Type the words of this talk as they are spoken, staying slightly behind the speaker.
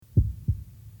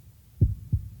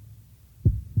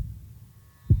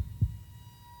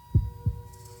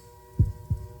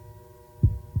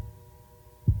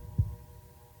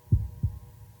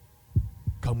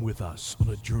Come with us on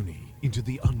a journey into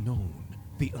the unknown,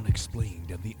 the unexplained,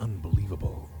 and the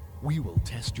unbelievable. We will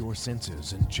test your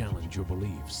senses and challenge your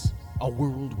beliefs. A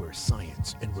world where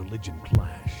science and religion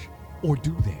clash. Or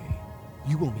do they?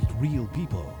 You will meet real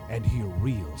people and hear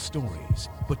real stories,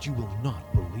 but you will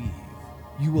not believe.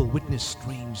 You will witness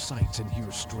strange sights and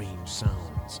hear strange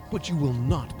sounds, but you will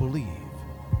not believe.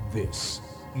 This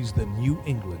is the New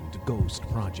England Ghost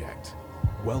Project.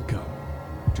 Welcome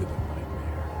to the nightmare.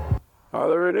 Are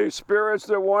there any spirits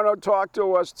that want to talk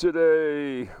to us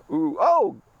today?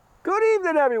 Good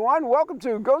evening, everyone. Welcome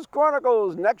to Ghost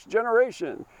Chronicles Next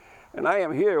Generation. And I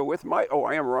am here with I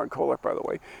am Ron Kolek, by the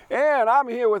way. And I'm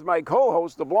here with my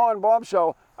co-host, the Blonde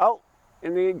Bombshell, out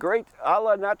in the great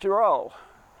Ala Natural.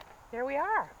 Here we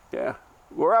are. Yeah.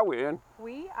 Where are we, Ann?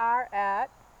 We are at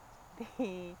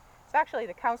it's actually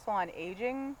the Council on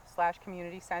Aging /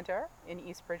 Community Center in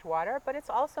East Bridgewater, but it's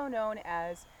also known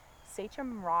as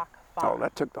Sachem Rock Farm. Oh,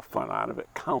 that took the fun out of it.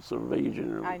 Council of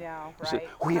Aging. I know, right? Said,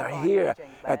 we are here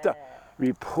at the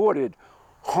reported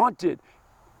haunted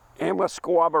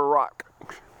Amasquaba Rock.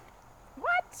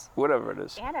 What? Whatever it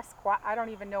is. I don't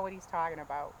even know what he's talking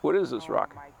about. What is this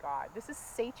rock? Oh my God. This is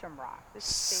Sachem Rock. This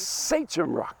is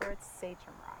Sachem Rock. Or it's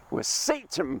Sachem Rock. Where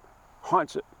Sachem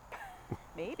haunts it.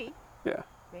 Maybe. Yeah.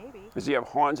 Maybe. Does he have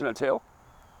horns and a tail?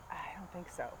 I don't think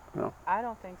so. No. I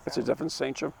don't think so. That's a different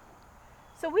Sachem.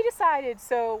 So we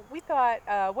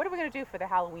thought, what are we going to do for the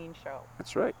Halloween show?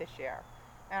 That's right. This year.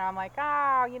 And I'm like,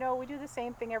 we do the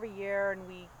same thing every year, and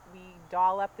we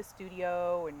doll up the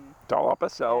studio and doll up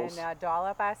ourselves.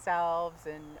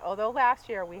 And although last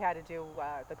year we had to do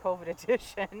the COVID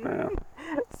edition, yeah.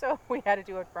 So we had to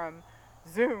do it from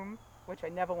Zoom, which I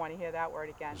never want to hear that word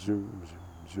again. Zoom.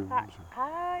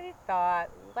 I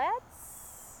thought,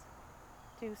 let's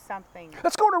do something.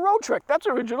 Let's go to Road Trip. That's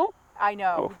original. I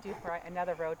know. We do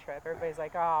another road trip. Everybody's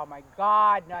like, oh my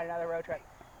God, not another road trip.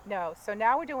 No, so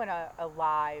now we're doing a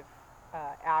live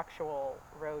actual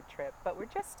road trip, but we're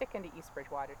just sticking to East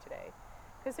Bridgewater today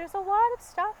because there's a lot of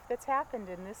stuff that's happened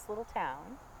in this little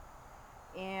town,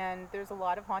 and there's a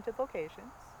lot of haunted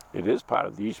locations. It is part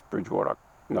of the East Bridgewater,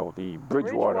 the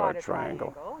Bridgewater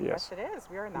Triangle. Yes, it is.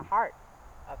 We're in the heart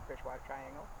of Bridgewater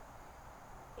Triangle.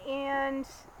 And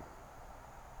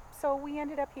so we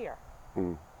ended up here.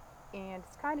 And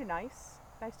it's kind of nice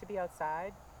to be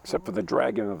outside. Except for the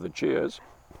dragging of the chairs.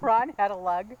 Ron had to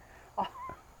lug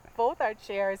both our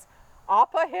chairs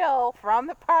up a hill from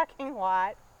the parking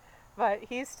lot, but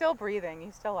he's still breathing.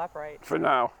 He's still upright. For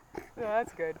now. So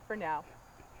that's good, for now.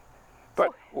 But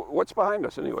what's behind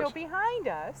us anyways? So behind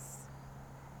us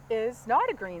is not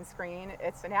a green screen.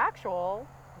 It's an actual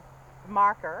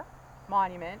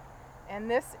monument, and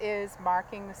this is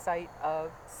marking the site of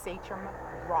Sachem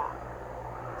Rock.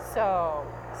 So,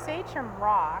 Sachem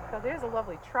Rock, there's a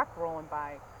lovely truck rolling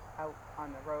by out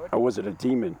on the road. Or was it a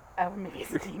demon? Oh, maybe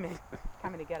it's a demon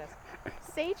coming to get us.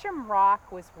 Sachem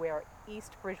Rock was where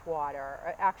East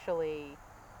Bridgewater, actually,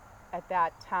 at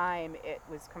that time, it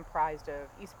was comprised of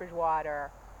East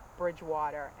Bridgewater,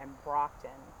 Bridgewater, and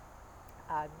Brockton.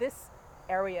 This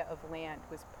area of land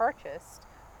was purchased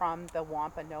from the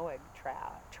Wampanoag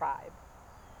tribe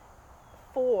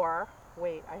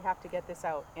I have to get this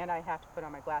out, and I have to put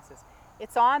on my glasses.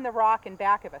 It's on the rock in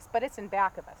back of us, but it's in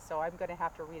back of us, so I'm going to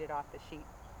have to read it off the sheet.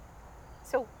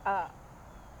 So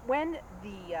when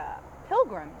the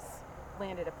Pilgrims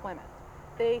landed at Plymouth,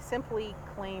 they simply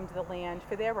claimed the land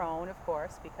for their own, of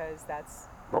course, because that's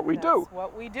what we do.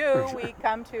 We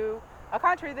come to a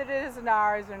country that isn't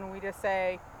ours, and we just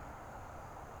say,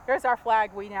 here's our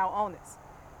flag, we now own this.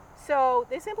 So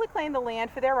they simply claimed the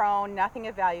land for their own, nothing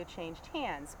of value changed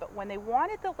hands. But when they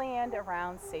wanted the land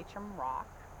around Sachem Rock,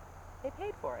 they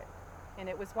paid for it. And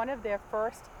it was one of their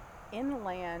first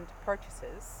inland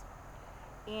purchases.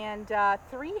 And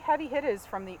 3 heavy hitters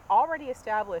from the already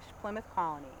established Plymouth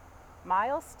colony,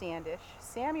 Miles Standish,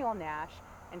 Samuel Nash,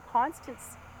 and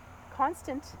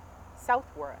Constant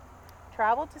Southworth,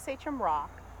 traveled to Sachem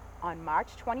Rock on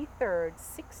March 23rd,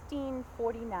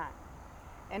 1649.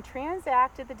 And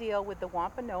transacted the deal with the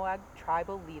Wampanoag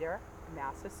tribal leader,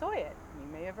 Massasoit.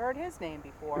 You may have heard his name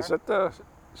before. Is that the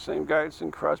same guy that's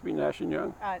in Crosby, Nash and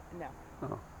Young? No.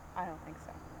 Oh. I don't think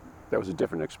so. That was a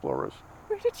different Explorers.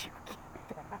 Where did you get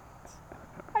that?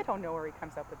 I don't know where he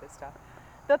comes up with this stuff.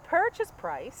 The purchase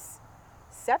price,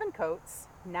 7 coats,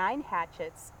 9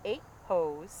 hatchets, 8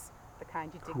 hoes, the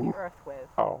kind you dig the earth with.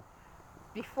 Oh.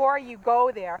 Before you go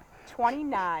there, 20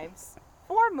 knives,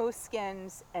 4 moose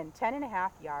skins, and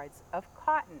 10.5 yards of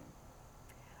cotton.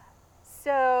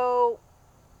 So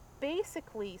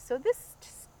basically, this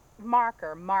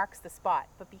marker marks the spot,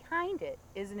 but behind it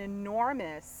is an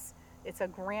enormous, it's a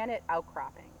granite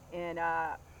outcropping. And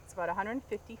it's about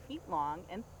 150 feet long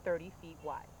and 30 feet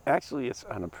wide. Actually, it's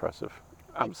unimpressive.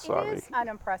 I'm sorry. It is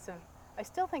unimpressive. I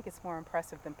still think it's more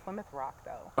impressive than Plymouth Rock,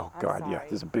 though. Oh, I'm God, yeah. sorry.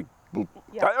 There's a big... Yeah,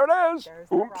 There it is! there's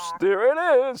the Oops, rock. there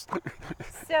it is!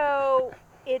 So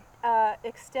it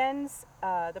extends,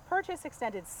 the purchase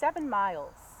extended 7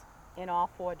 miles in all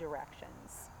 4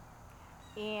 directions.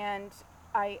 And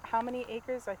how many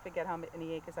acres? I forget how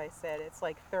many acres I said. It's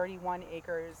like 31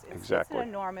 acres. Exactly. It's an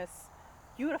enormous,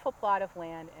 beautiful plot of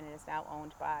land, and it is now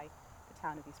owned by the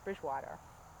town of East Bridgewater.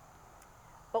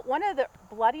 But one of the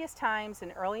bloodiest times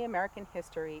in early American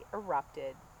history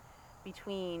erupted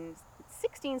between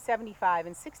 1675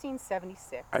 and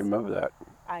 1676. I remember that.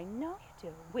 I know you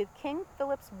do. With King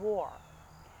Philip's War,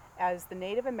 as the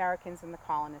Native Americans and the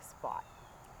colonists fought.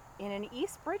 And in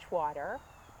East Bridgewater,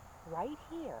 right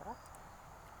here,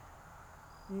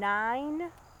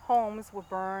 9 homes were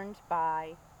burned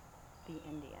by the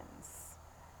Indians.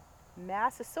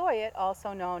 Massasoit,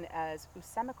 also known as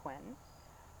Usamaquin,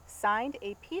 signed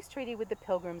a peace treaty with the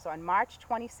Pilgrims on March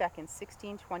 22nd,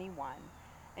 1621,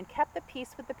 and kept the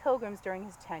peace with the Pilgrims during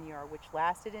his tenure, which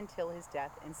lasted until his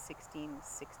death in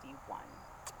 1661.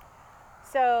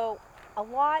 So a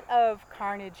lot of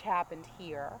carnage happened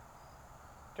here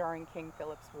during King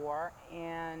Philip's War,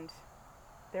 and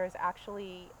there's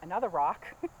actually another rock,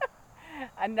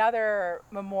 another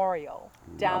memorial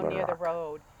down Another near the rock.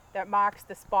 road that marks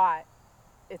the spot.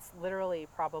 It's literally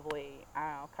probably, I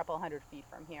don't know, a couple hundred feet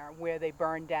from here, where they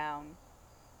burned down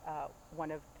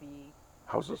one of the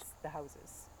Houses? the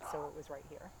houses. So it was right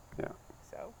here. Yeah.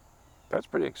 So That's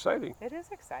pretty exciting. it is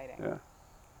exciting. Yeah.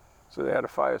 So they had a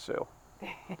fire sale. Yeah,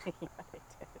 they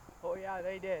did. Oh yeah,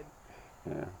 they did.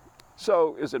 Yeah.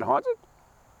 So is it haunted?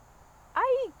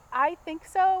 I think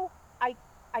so.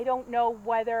 I don't know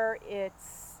whether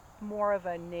it's more of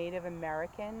a Native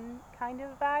American kind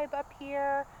of vibe up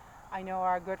here. I know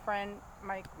our good friend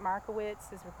Mike Markowitz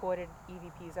has reported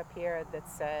EVPs up here that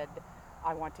said,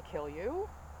 "I want to kill you."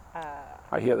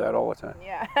 I hear that all the time.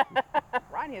 Yeah,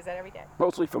 Ron hears that every day.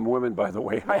 Mostly from women, by the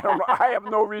way. I don't know. I have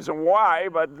no reason why,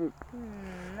 but I don't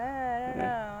know.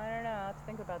 I don't know. Let's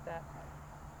think about that.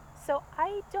 So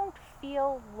I don't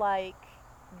feel like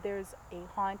there's a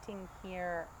haunting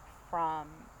here from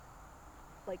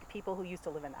like people who used to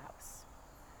live in the house.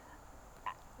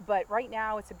 But right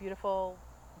now it's a beautiful,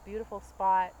 beautiful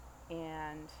spot,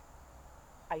 and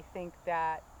I think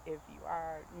that if you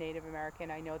are Native American,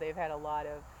 I know they've had a lot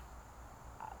of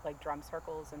like drum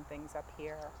circles and things up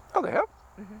here. oh, they have.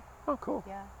 Mm-hmm. Oh, cool.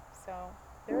 Yeah, so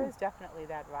there is definitely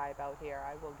that vibe out here.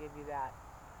 I will give you that.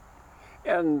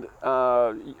 And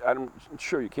I'm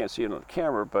sure you can't see it on the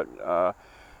camera, but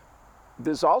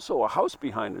there's also a house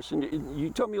behind us. And you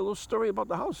told me a little story about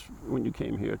the house when you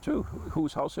came here too,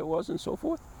 whose house it was and so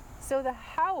forth. So the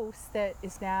house that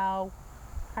is now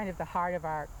kind of the heart of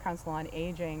our Council on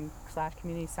Aging /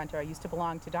 Community Center used to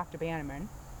belong to Dr. Bannerman.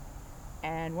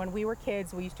 And when we were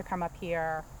kids, we used to come up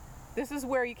here. This is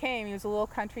where he came. He was a little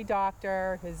country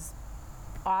doctor. His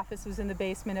office was in the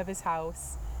basement of his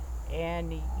house.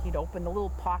 And he'd open the little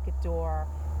pocket door,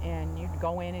 and you'd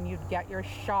go in and you'd get your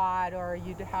shot, or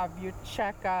you'd have your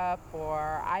checkup. Or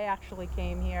I actually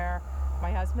came here,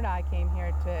 my husband and I came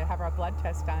here to have our blood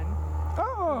test done.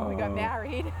 Oh. We got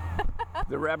married.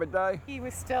 The rabbit die? He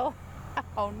was still,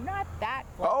 oh, not that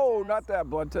blood Oh, test. not that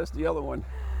blood test, the other one.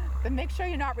 But make sure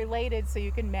you're not related so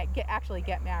you can actually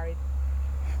get married.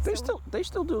 They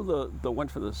still do the one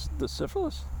for the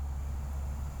syphilis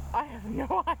I have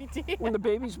no idea. when the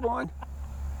baby's born.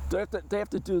 They have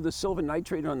to do the silver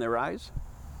nitrate on their eyes.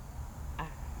 I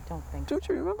don't think so. Don't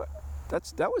you remember?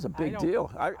 That was a big don't-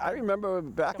 deal. I remember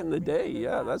back in don't the day. remember Yeah,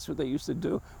 that. that's what they used to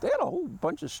do. They had a whole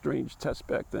bunch of strange tests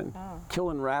back then, Oh.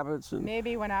 killing rabbits and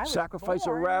Maybe when I was sacrifice a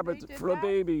born, rabbit they did for a that,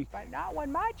 baby. But not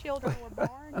when my children were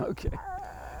born. Okay.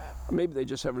 Maybe they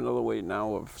just have another way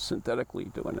now of synthetically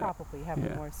doing that. Probably have a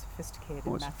Yeah. more sophisticated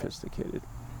More method. sophisticated.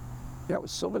 Yeah, it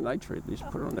was silver nitrate. They used to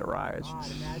put it on their eyes.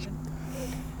 God, imagine.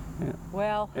 Yeah.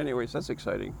 Well, Anyways, that's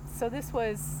exciting. so this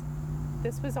was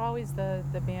always the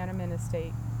Bannerman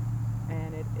estate,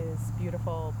 and it is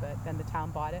beautiful. But then the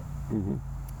town bought it Hmm.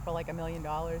 for like $1 million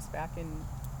back in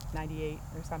 '98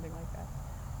 or something like that.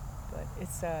 But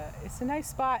it's a nice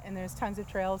spot, and there's tons of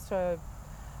trails to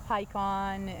hike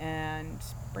on and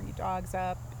bring your dogs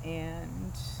up,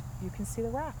 and you can see the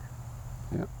rock.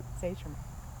 Yeah, It's Atrium.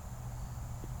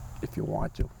 if you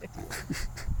want to.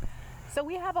 So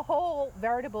we have a whole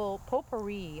veritable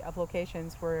potpourri of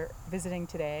locations we're visiting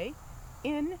today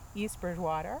in East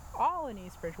Bridgewater, all in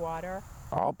East Bridgewater.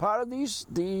 All part of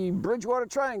the Bridgewater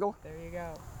Triangle. There you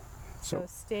go. So So,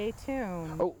 stay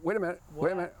tuned. oh, wait a minute. Wait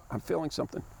a What? minute. I'm feeling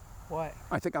something. What?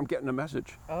 I think I'm getting a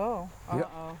message. Oh. Yeah.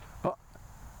 Uh-oh.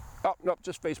 Oh, no,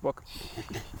 just Facebook.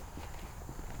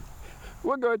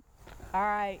 We're good. All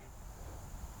right.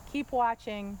 Keep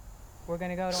watching. We're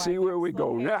going to go to See our where we next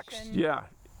go next. location. Yeah,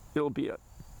 it'll be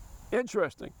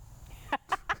interesting.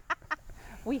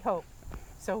 We hope.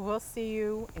 So we'll see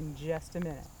you in just a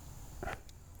minute.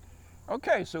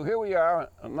 Okay, so here we are,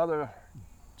 another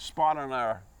spot on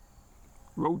our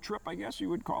road trip, I guess you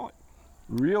would call it.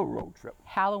 Real road trip.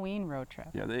 Halloween road trip.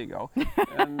 Yeah, there you go.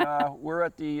 And we're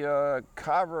at the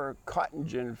Carver Cotton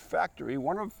Gin Factory,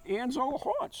 one of Ann's old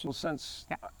haunts. Well, since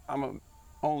I'm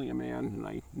only a man and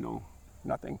I know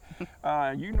nothing,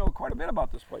 you know quite a bit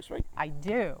about this place, right? I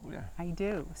do. Yeah. I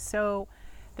do. So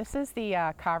this is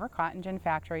the Carver Cotton Gin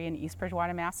Factory in East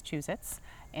Bridgewater, Massachusetts,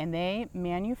 and they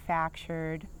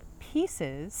manufactured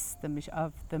pieces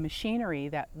of the machinery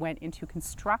that went into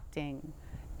constructing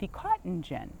the cotton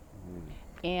gin.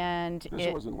 And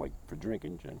This wasn't like for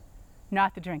drinking gin.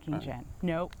 not the drinking gin.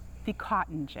 Nope. The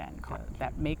cotton gin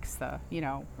that makes the,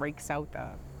 rakes out the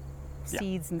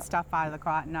seeds and stuff out of the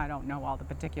cotton. I don't know all the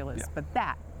particulars, but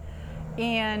that.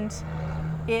 And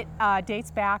it dates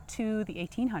back to the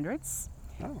 1800s.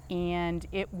 Oh. And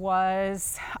it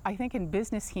was, I think, in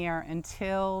business here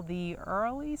until the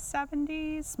early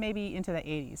 70s, maybe into the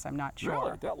 80s. I'm not sure.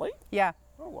 Really? That late? Yeah.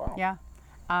 Oh, wow. Yeah.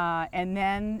 And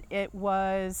then it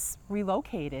was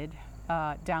relocated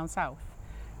down south.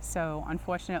 So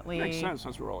unfortunately, Makes sense.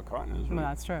 That's where all the cotton is, right? well,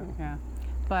 that's true. Yeah.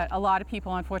 But a lot of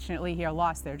people, unfortunately, here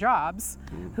lost their jobs,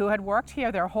 who had worked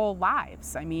here their whole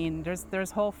lives. I mean, there's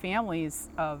whole families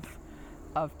of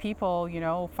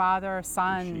people, father,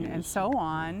 son, and so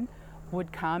on,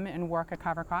 would come and work at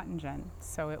Carver Cotton Gin.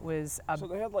 So it was a So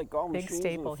they had like all big machines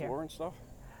staple on the here. floor and stuff?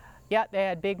 Yeah, they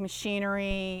had big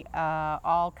machinery,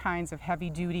 all kinds of heavy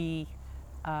duty,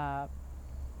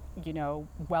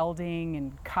 welding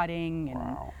and cutting.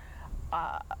 And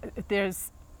Wow.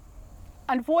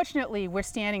 unfortunately, we're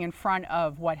standing in front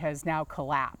of what has now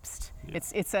collapsed. Yeah.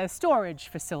 It's a storage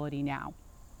facility now.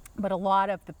 But a lot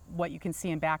of what you can see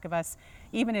in back of us,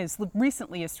 even as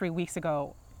recently as 3 weeks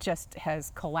ago, just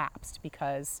has collapsed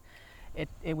because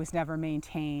it was never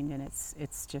maintained and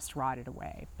it's just rotted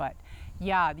away. But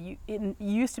yeah, you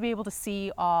used to be able to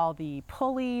see all the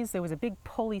pulleys. There was a big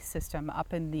pulley system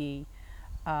up in the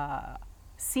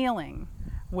ceiling,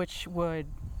 which would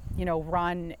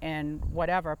run and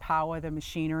power the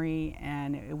machinery,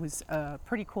 and it was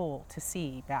pretty cool to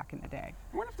see back in the day.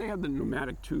 I wonder if they had the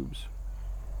pneumatic tubes.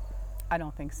 I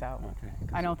don't think so. Okay.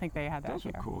 I don't think they had that Those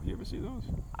here. are cool. You ever see those?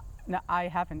 No, I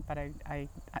haven't, but I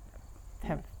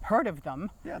have heard of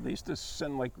them. Yeah, they used to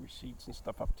send like receipts and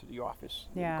stuff up to the office.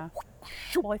 Yeah.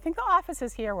 Well, I think the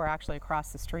offices here were actually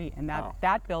across the street, and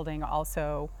that building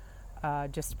also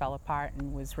just fell apart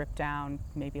and was ripped down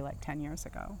maybe like 10 years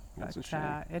ago. That's But, a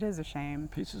shame. It is a shame.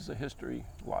 Pieces of history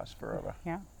lost forever.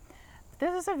 Yeah.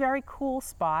 This is a very cool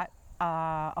spot,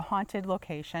 a haunted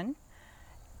location.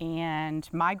 And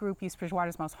my group, East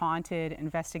Bridgewater's Most Haunted,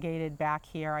 investigated back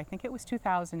here, I think it was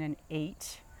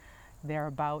 2008,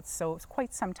 thereabouts, so it was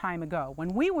quite some time ago. When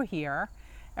we were here,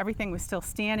 everything was still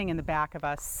standing in the back of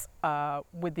us,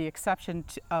 with the exception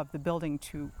of the building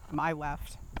to my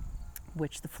left,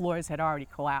 which the floors had already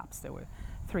collapsed. There were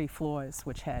 3 floors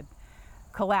which had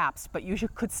collapsed, but you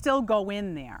could still go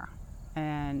in there,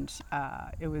 and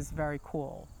it was very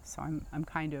cool. So I'm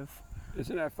kind of...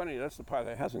 Isn't that funny? That's the part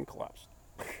that hasn't collapsed.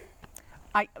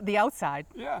 The outside,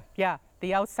 Yeah.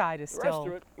 the outside is The rest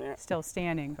of it, yeah. still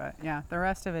standing, but yeah, the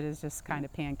rest of it is just kind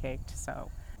of pancaked.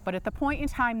 So, but at the point in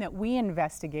time that we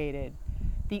investigated,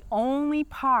 the only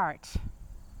part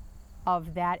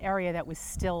of that area that was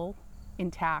still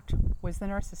intact was the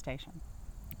nurse's station.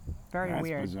 Very That's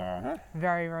weird. bizarre, huh?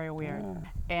 Very, very weird.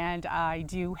 Yeah. And I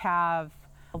do have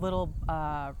a little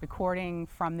recording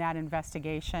from that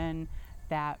investigation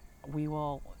that we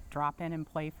will drop in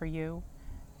and play for you,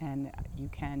 and you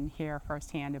can hear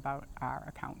firsthand about our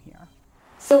account here.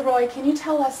 So Roy, can you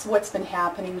tell us what's been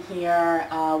happening here,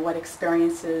 what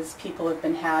experiences people have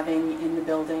been having in the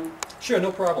building? Sure,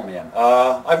 no problem, Ann.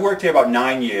 I've worked here about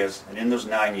 9 years, and in those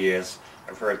 9 years,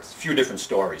 I've heard a few different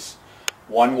stories.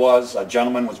 One was a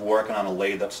gentleman was working on a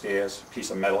lathe upstairs, a piece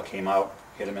of metal came out,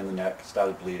 hit him in the neck,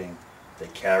 started bleeding. They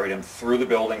carried him through the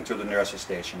building to the nurse's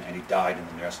station, and he died in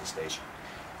the nurse's station.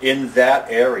 In that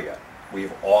area,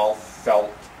 we've all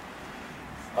felt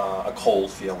a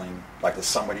cold feeling, like there's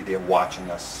somebody there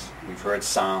watching us. We've heard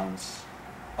sounds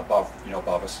above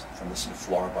us, from the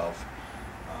floor above.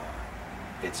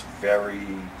 It's very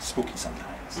spooky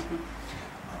sometimes.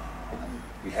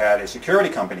 We had a security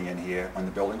company in here when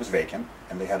the building was vacant,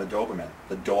 and they had a Doberman.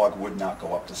 The dog would not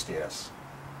go up the stairs.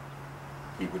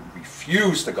 he would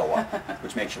refuse to go up,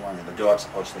 which makes you wonder, the dogs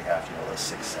supposedly have, their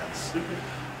sixth sense.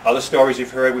 Other stories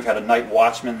we've heard, we've had a night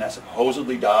watchman that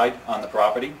supposedly died on the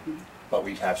property, but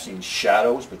we have seen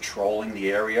shadows patrolling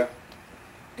the area.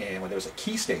 And when there was a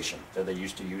key station that they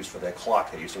used to use for their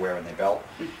clock they used to wear in their belt,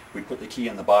 we put the key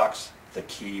in the box, the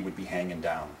key would be hanging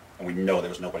down, and we know there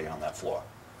was nobody on that floor.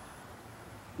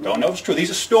 Don't know if it's true.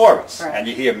 These are stories, Right. and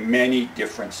you hear many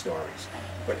different stories.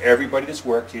 But everybody that's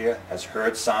worked here has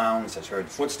heard sounds, has heard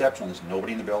footsteps when there's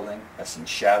nobody in the building, has seen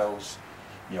shadows,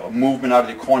 a movement out of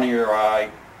the corner of your eye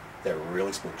that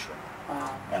really spooks you.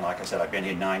 Wow. And like I said, I've been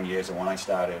here 9 years, and when I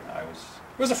started, I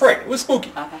was afraid. It was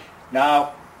spooky. Uh-huh.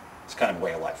 Now, it's kind of a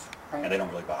way of life, Right. and they don't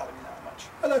really bother me that much.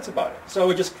 But that's about it. So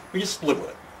we just live with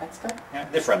it. That's good. Yeah,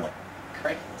 they're friendly.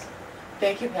 Great.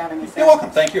 Thank you for having us. You're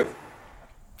welcome. Thank you.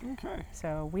 Okay.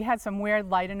 So we had some weird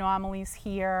light anomalies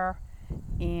here,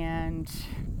 and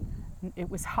it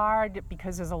was hard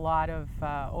because there's a lot of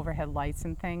overhead lights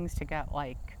and things to get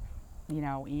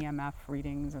EMF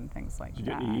readings and things like Did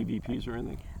you that. get any EVPs or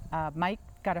anything? Mike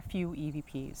got a few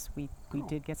EVPs. We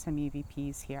did get some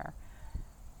EVPs here,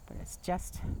 but it's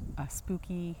just a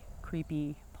spooky,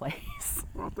 creepy place.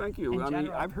 Well, thank you. In I mean,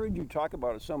 general. I've heard you talk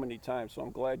about it so many times, so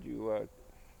I'm glad you,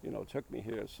 took me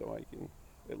here so I can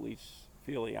at least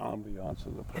feel the ambiance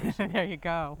of the place. There you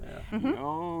go. Yeah.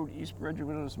 No, East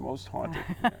Bridgewater is most haunted.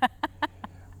 Yeah.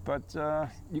 But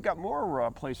you got more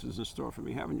places in store for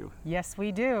me, haven't you? Yes,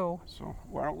 we do. So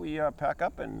why don't we pack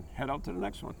up and head out to the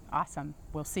next one? Awesome.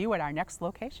 We'll see you at our next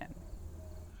location.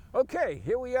 Okay,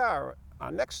 here we are,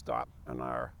 our next stop on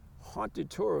our haunted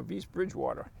tour of East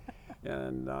Bridgewater.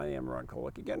 And I am Ron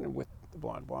Kolick again, and with the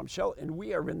Blonde Bombshell, and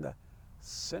we are in the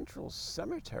Central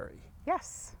Cemetery.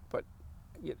 Yes. But,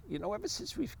 ever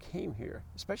since we came here,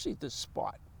 especially at this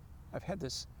spot, I've had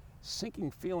this sinking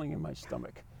feeling in my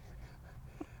stomach.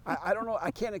 I don't know,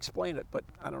 I can't explain it, but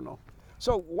I don't know.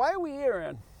 So why are we here,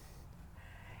 Ann?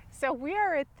 So we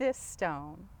are at this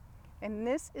stone, and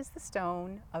this is the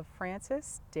stone of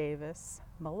Francis Davis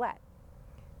Millett,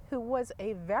 who was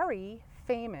a very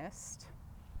famous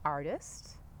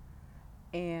artist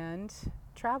and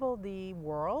traveled the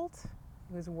world.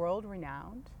 He was world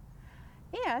renowned,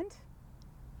 and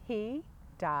he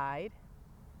died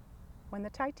when the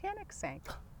Titanic sank.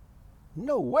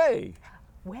 No way.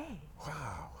 Way.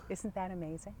 Wow. Isn't that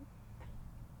amazing?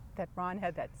 That Ron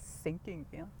had that sinking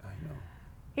feeling. I know.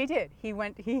 He did. He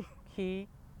went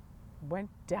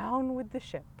down with the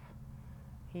ship.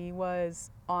 He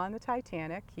was on the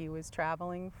Titanic. He was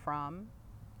traveling from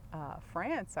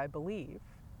France, I believe,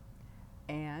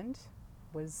 and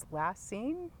was last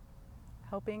seen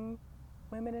helping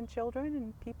women and children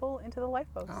and people into the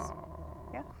lifeboats. Oh.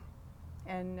 Yeah.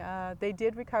 And they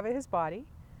did recover his body,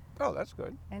 Oh, that's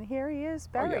good. and here he is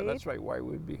Oh, buried. yeah, that's right. Why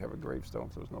would we have a gravestone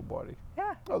if there's no body?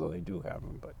 Yeah. Although they do have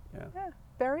them, but yeah. Yeah,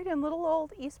 buried in little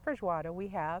old East Bridgewater, we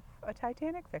have a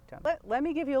Titanic victim. Let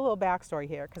me give you a little backstory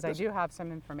here, because I do have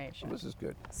some information. Well, this is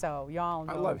good. So y'all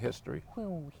know I love history.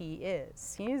 who he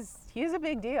is. He is a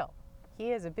big deal.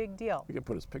 He is a big deal. You can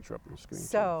put his picture up on the screen. too.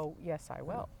 So, yes, I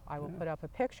will. I will put up a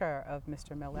picture of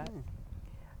Mr. Millett.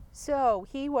 So,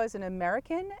 he was an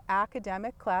American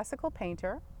academic classical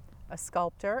painter, a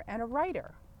sculptor, and a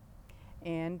writer.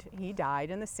 And he died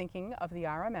in the sinking of the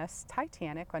RMS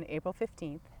Titanic on April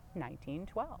 15th,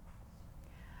 1912.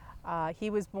 He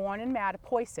was born in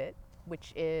Mattapoisett,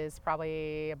 which is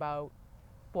probably about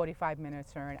 45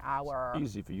 minutes or an hour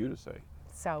Easy for you to say.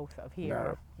 south of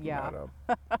here. Whatever.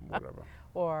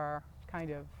 Or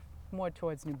kind of more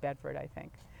towards New Bedford, I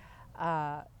think.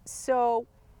 So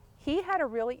he had a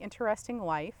really interesting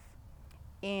life,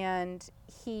 and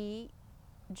he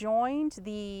joined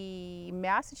the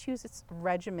Massachusetts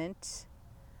Regiment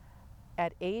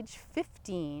at age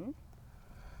 15.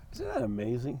 Isn't that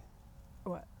amazing?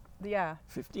 What? Yeah,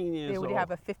 15 years they would old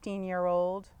have a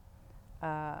 15-year-old.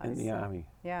 in the Army.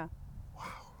 Yeah. Wow.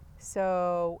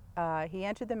 So he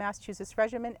entered the Massachusetts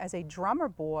Regiment as a drummer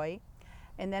boy,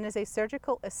 and then as a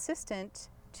surgical assistant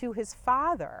to his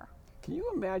father. Can you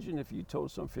imagine if you told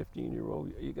some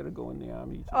 15-year-old you got to go in the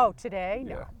Army? Today? Oh, today?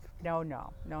 Yeah.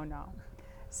 No.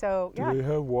 So Do yeah, they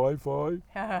have Wi-Fi?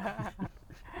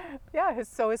 yeah.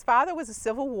 So his father was a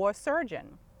Civil War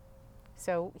surgeon,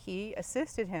 so he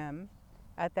assisted him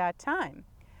at that time.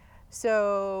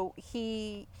 So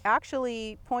he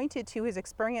actually pointed to his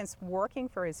experience working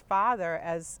for his father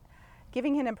as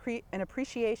giving him an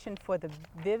appreciation for the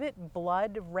vivid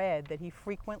blood red that he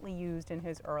frequently used in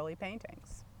his early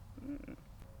paintings.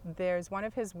 There's one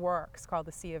of his works called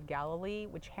The Sea of Galilee,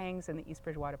 which hangs in the East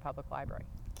Bridgewater Public Library.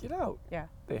 Get out. Yeah.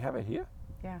 They have it here?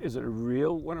 Yeah. Is it a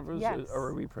real one of his Yes. or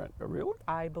a reprint? A real one?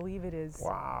 I believe it is.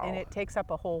 Wow. And it takes up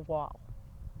a whole wall.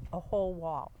 A whole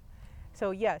wall.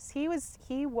 So yes, he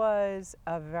was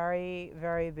a very,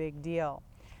 very big deal.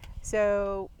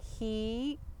 So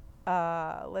he,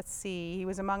 let's see, he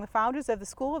was among the founders of the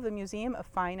School of the Museum of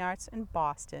Fine Arts in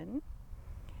Boston,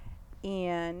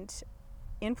 and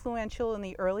influential in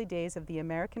the early days of the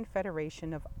American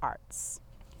Federation of Arts.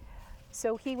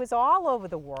 So he was all over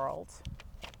the world,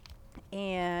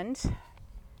 and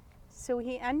so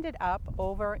he ended up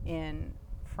over in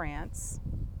France.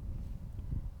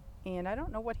 And I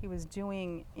don't know what he was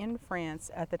doing in France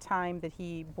at the time that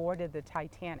he boarded the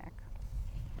Titanic,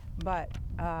 but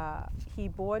he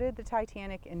boarded the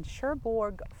Titanic in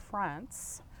Cherbourg,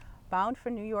 France, bound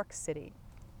for New York City,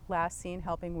 last seen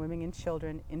helping women and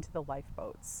children into the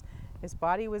lifeboats. His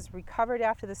body was recovered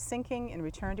after the sinking and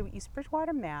returned to East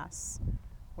Bridgewater, Mass,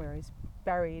 where he's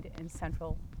buried in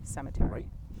Central Cemetery. Right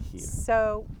here.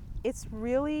 So it's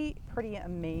really pretty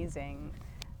amazing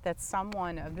that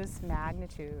someone of this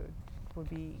magnitude would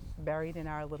be buried in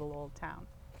our little old town.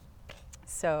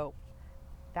 So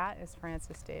that is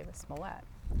Francis Davis Smollett.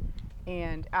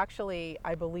 And actually,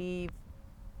 I believe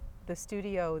the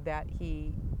studio that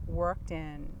he worked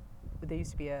in, there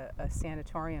used to be a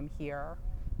sanatorium here,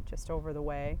 just over the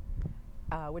way,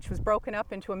 which was broken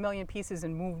up into a million pieces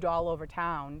and moved all over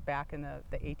town back in the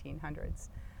 1800s.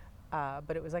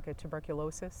 But it was like a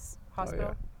tuberculosis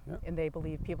hospital. Yeah. And they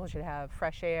believed people should have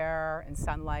fresh air and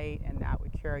sunlight, and that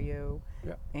would cure you.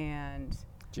 Yeah. And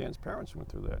Jan's parents went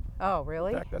through that. oh,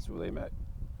 really? In fact, that's where they met.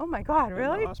 Oh my God,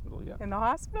 really? In the hospital, yeah. In the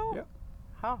hospital? Yeah.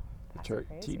 Oh, that's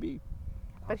crazy. TB.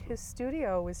 But his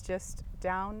studio was just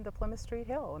down the Plymouth Street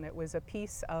Hill, and it was a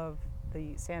piece of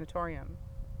the sanatorium,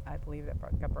 I believe, that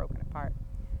got broken apart.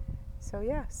 So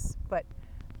yes,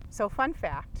 so fun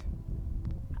fact,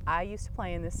 I used to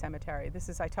play in this cemetery.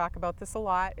 I talk about this a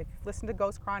lot. If you've listened to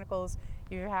Ghost Chronicles,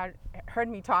 you've heard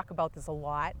me talk about this a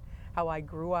lot, how I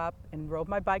grew up and rode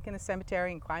my bike in the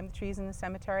cemetery and climbed the trees in the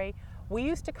cemetery. We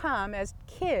used to come as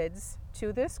kids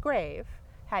to this grave,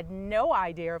 had no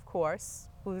idea, of course,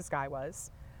 who this guy was.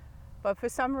 But for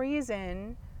some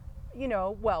reason,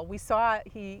 we saw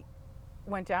he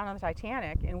went down on the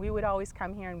Titanic, and we would always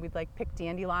come here and we'd like pick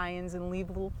dandelions and leave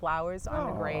little flowers on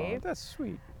the grave. That's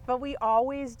sweet. But we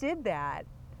always did that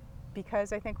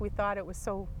because I think we thought it was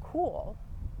so cool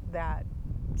that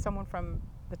someone from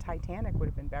the Titanic would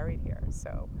have been buried here.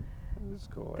 So That's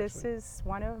cool, this actually. is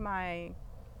one of my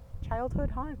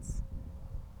childhood haunts.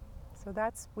 So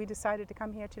we decided to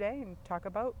come here today and talk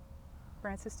about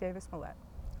Francis Davis Smollett.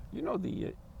 You know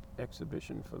the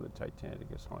exhibition for the Titanic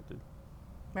is haunted.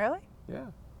 Really? Yeah.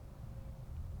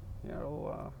 Yeah,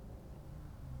 I'll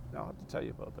have to tell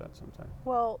you about that sometime.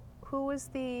 Well, who was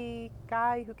the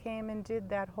guy who came and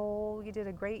did you did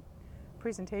a great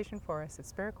presentation for us at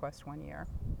Spirit Quest one year.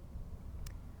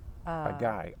 A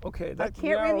guy. Okay, that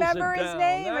can't narrows remember it his down.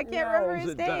 name. That I can't remember narrows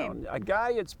his it name. down. A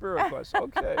guy at Spirit Quest.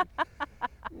 Okay.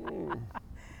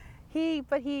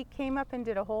 But he came up and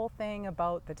did a whole thing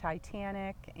about the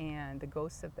Titanic and the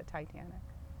ghosts of the Titanic.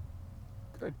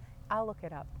 Good. I'll look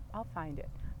it up. I'll find it.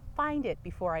 Find it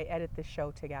before I edit this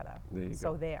show together. There you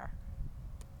So go. there.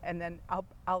 And then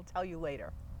I'll tell you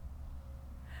later.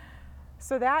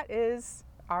 So that is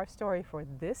our story for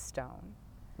this stone.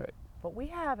 Right. But we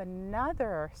have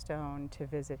another stone to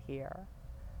visit here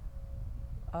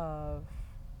of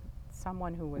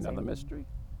someone who was Another mystery?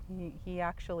 He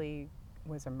actually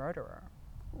was a murderer.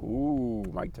 Ooh,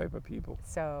 my type of people.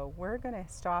 So we're going to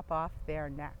stop off there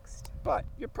next. But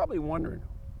you're probably wondering,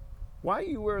 why are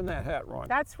you wearing that hat, Ron?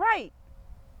 That's right.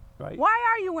 Right? Why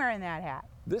are you wearing that hat?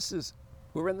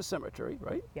 We're in the cemetery,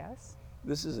 right? Yes.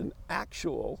 This is an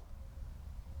actual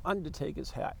undertaker's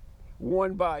hat,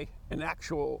 worn by an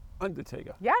actual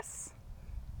undertaker. Yes.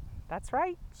 That's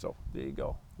right. So there you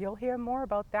go. You'll hear more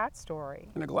about that story.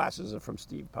 And the glasses are from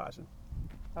Steve Parson.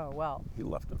 Oh, well, He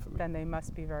left them for me. then they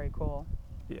must be very cool.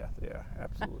 Yeah, they are,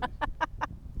 absolutely.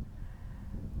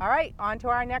 All right, on to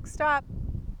our next stop.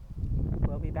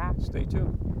 We'll be back. Stay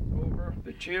tuned. Over.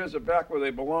 The chairs are back where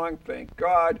they belong, thank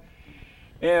God.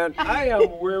 And I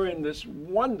am wearing this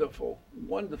wonderful,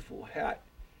 wonderful hat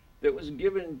that was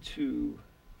given to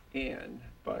Anne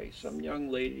by some young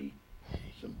lady,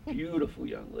 some beautiful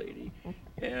young lady.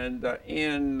 And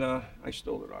Anne, I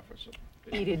stole it off her. So,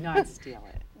 He did not steal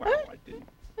it, well, I didn't.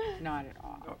 not at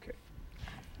all. Okay.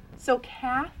 So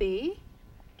Kathy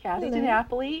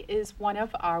DiNapoli is one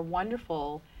of our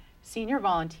wonderful senior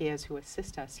volunteers who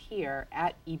assist us here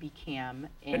at EBCAM.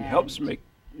 And helps make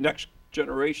next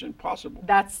generation possible.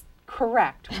 That's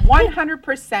correct.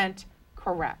 100%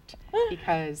 Correct,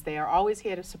 because they are always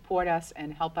here to support us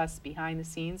and help us behind the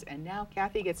scenes, and now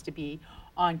Kathy gets to be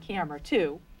on camera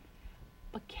too.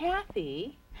 But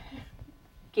Kathy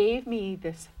gave me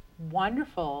this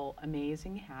wonderful,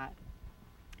 amazing hat.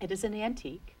 It is an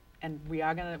antique, and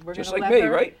we're Just gonna like let me,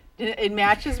 her. right? It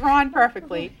matches Ron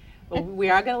perfectly. But we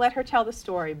are gonna let her tell the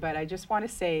story. But I just want to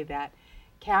say that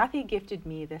Kathy gifted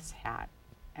me this hat,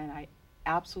 and I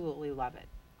absolutely love it.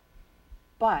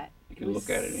 But You can look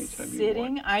at it anytime you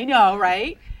sitting, want. I know,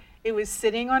 right? It was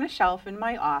sitting on a shelf in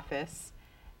my office,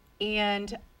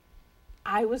 and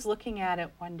I was looking at it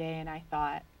one day, and I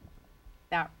thought,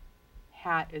 that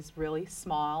hat is really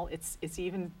small. It's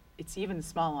even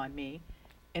small on me,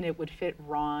 and it would fit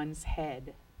Ron's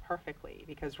head perfectly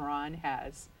because Ron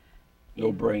has No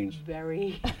a brains.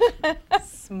 very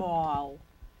small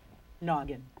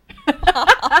noggin.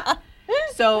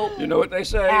 So You know what they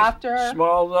say? After-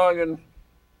 Small noggin,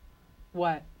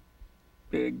 what?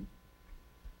 big.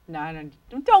 No,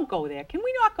 don't go there. Can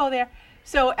we not go there?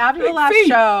 So after the Big last feet.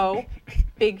 show,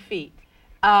 big feet,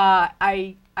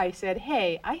 I said,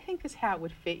 hey, I think this hat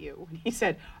would fit you. And he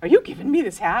said, are you giving me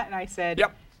this hat? And I said,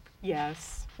 Yep.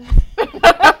 yes.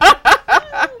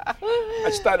 I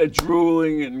started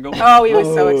drooling and going. Oh, he was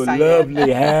so excited.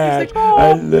 Lovely hat. He's like, oh,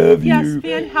 I love yes, you.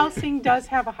 Van Helsing does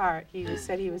have a heart.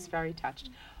 Said he was very touched.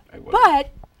 I was. But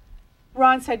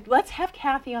Ron said, let's have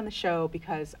Kathy on the show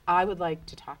because I would like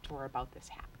to talk to her about this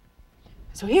hat.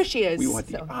 So here she is. We want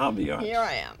the ambiance. Here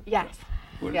I am. Yes.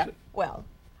 What is Yeah. it? Well,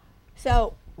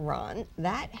 so Ron,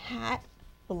 that hat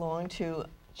belonged to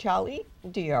Charlie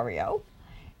Diorio,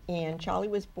 and Charlie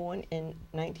was born in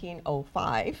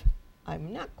 1905.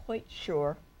 I'm not quite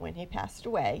sure when he passed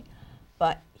away,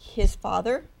 but his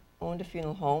father owned a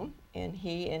funeral home, and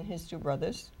he and his two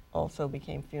brothers also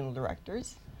became funeral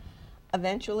directors.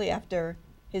 Eventually, after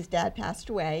his dad passed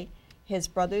away, his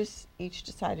brothers each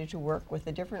decided to work with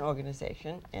a different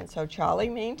organization, and so Charlie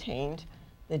maintained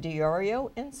the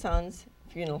Diorio and Sons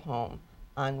Funeral Home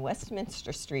on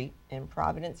Westminster Street in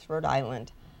Providence, Rhode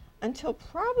Island, until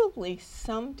probably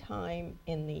sometime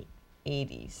in the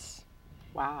 80s.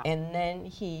 Wow. And then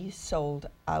he sold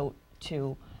out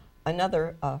to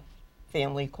another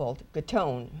family called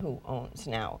Gatone, who owns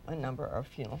now a number of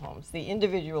funeral homes. The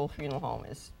individual funeral home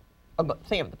is a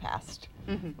thing of the past.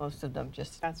 Most of them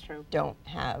just That's true. don't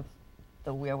have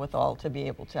the wherewithal to be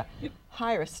able to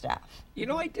hire staff. You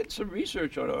know, I did some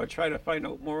research on it. I tried to find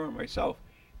out more on myself.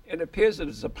 It appears that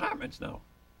it's apartments now.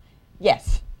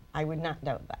 Yes, I would not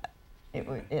doubt that.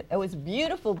 It was a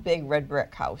beautiful big red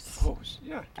brick house. Oh,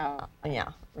 yeah. Oh,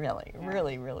 Yeah, really, Yeah.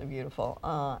 really, really beautiful.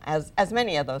 As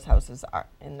many of those houses are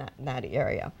in that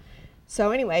area.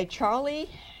 So anyway, Charlie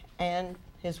and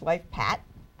his wife Pat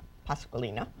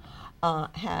Pasqualina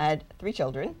had 3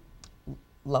 children: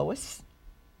 Lois,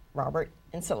 Robert,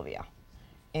 and Sylvia.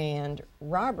 And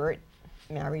Robert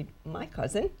married my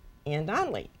cousin, Ann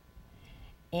Donnelly.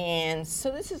 And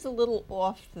so this is a little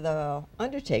off the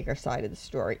Undertaker side of the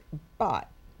story, but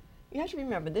you have to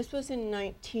remember this was in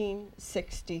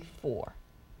 1964.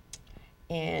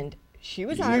 And she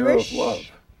was Year of Irish. love.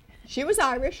 She was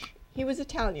Irish, he was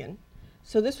Italian.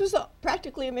 So this was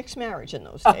practically a mixed marriage in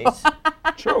those days.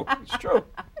 True. It's true.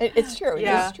 It's true.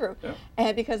 Yeah. It is true. Yeah.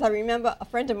 And because I remember a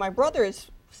friend of my brother's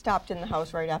stopped in the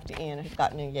house right after Ann had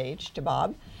gotten engaged to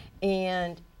Bob,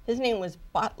 and his name was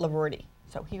Bot Laverty,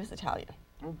 so he was Italian.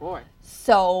 oh boy.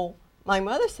 So my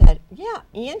mother said, "Yeah,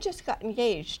 Ann just got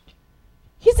engaged.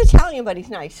 He's Italian, but he's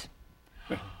nice."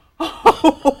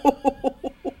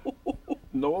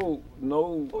 No.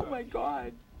 Oh my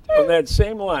God. On that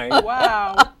same line,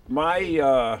 Wow.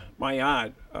 my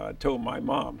aunt told my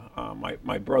mom,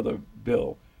 my brother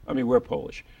Bill. I mean, we're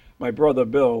Polish. My brother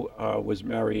Bill was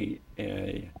married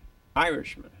an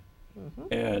Irishman,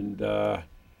 and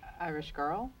Irish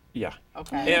girl. yeah,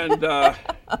 Okay. and well,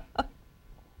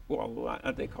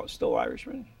 aren't they still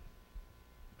Irishmen?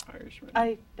 Irishmen.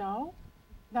 I no,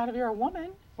 not if you're a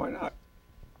woman, Why not?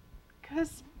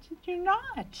 because you're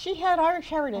not. She had Irish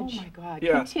Oh heritage. my God.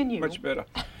 Yeah, Continue. much better.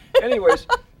 Anyways,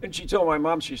 and she told my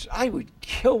mom, she said, I would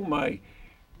kill my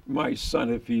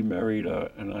son if he married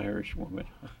an Irish woman.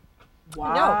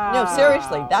 Wow. No,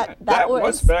 seriously, that That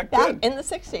was back then. in the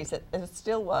 60s. It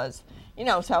still was. You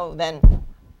know, so then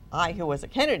I, who was a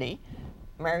Kennedy,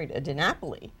 married a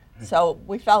DiNapoli. So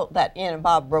we felt that Ann and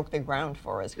Bob broke the ground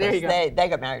for us There you because go. they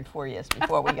got married 4 years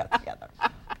before we got together.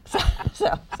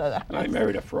 So that And I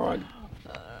married a frog.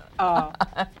 Oh.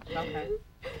 Okay.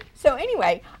 So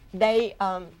anyway, they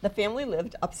the family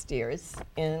lived upstairs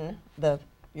in the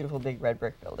beautiful big red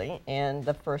brick building, and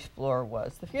the first floor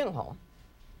was the funeral home.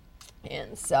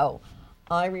 And so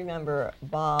I remember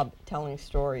Bob telling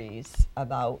stories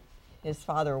about his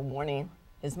father warning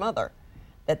his mother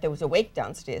that there was a wake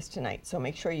downstairs tonight, so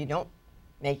make sure you don't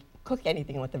cook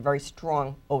anything with a very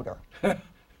strong odor.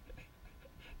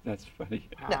 That's funny.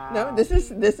 No, this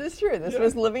is true. This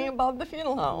was living above the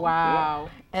funeral home. Wow.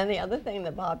 And the other thing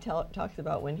that Bob talks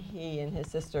about when he and his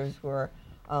sisters were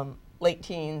late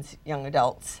teens, young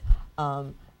adults,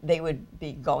 they would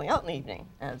be going out in the evening,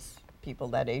 as people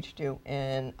that age do,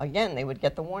 and again, they would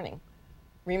get the warning.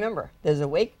 Remember, there's a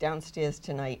wake downstairs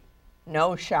tonight.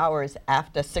 No showers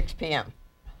after 6 p.m.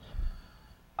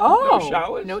 Oh, No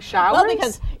showers? No showers? Well,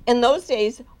 because in those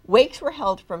days, wakes were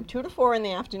held from 2 to 4 in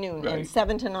the afternoon Right. and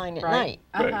 7 to 9 at night.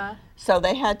 Right. Uh-huh. So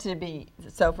they had to be,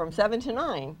 so from 7 to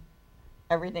 9,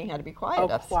 everything had to be quiet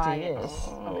Oh, quiet. upstairs.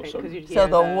 Oh, Okay, so 'cause you'd So hear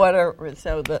the water,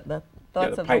 so the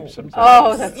thoughts the of pipes the, sometimes.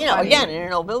 Oh, that's you know, funny. again, in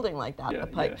an old building like that, Yeah, the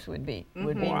pipes would be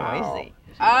Wow. noisy.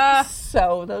 Ah,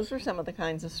 So those were some of the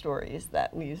kinds of stories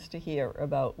that we used to hear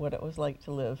about what it was like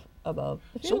to live above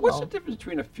the So funeral what's the home. difference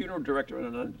between a funeral director and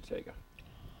an undertaker?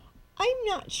 I'm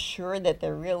not sure that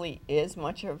there really is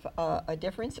much of a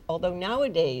difference, although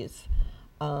nowadays,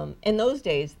 in those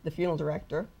days, the funeral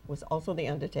director was also the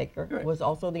undertaker, Right. was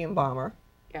also the embalmer,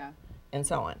 yeah. and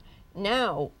so on.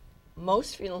 Now,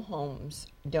 most funeral homes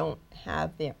don't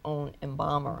have their own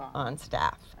embalmer on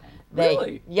staff. They,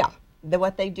 Really? Yeah.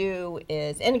 What they do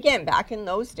is, and again, back in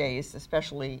those days,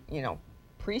 especially, you know,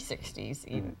 pre-60s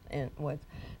even, and was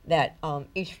that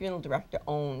each funeral director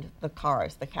owned the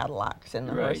cars, the Cadillacs and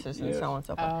the Right, hearses and yes. so on and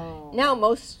so forth. Oh. Now,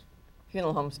 most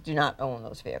funeral homes do not own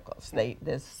those vehicles.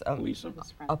 There's Lease them?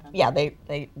 Just rent them. yeah,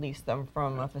 they lease them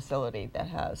from a facility that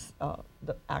has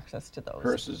the access to those.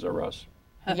 Hearses are us.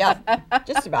 Yeah,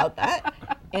 just about that.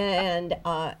 And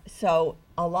so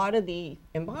a lot of the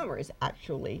embalmers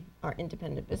actually are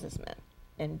independent businessmen,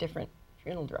 and different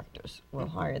funeral directors will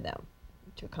hire them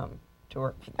to come to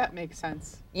work for them. That makes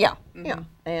sense. Yeah, yeah.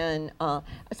 And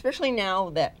especially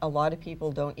now that a lot of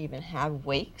people don't even have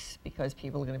wakes because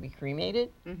people are going to be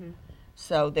cremated.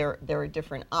 So there are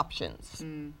different options.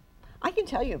 I can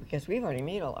tell you because we've already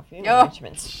made all our funeral Oh.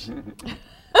 arrangements.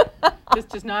 This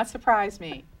does not surprise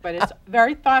me, but it's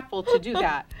very thoughtful to do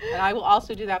that. And I will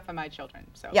also do that for my children.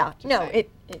 So Yeah, just no, saying.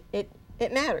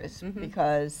 it matters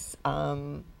because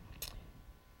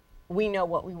we know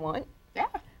what we want. Yeah.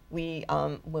 We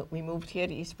moved here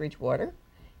to East Bridgewater,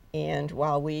 and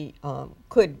while we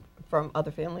could, from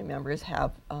other family members,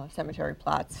 have cemetery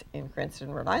plots in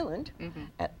Cranston, Rhode Island,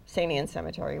 at St. Anne's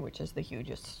Cemetery, which is the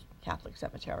hugest Catholic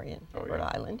cemetery in Oh, Rhode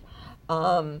yeah. Island.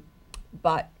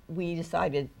 But we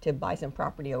decided to buy some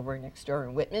property over next door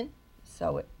in Whitman.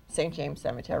 So at St. James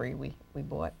Cemetery, we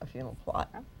bought a funeral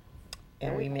plot.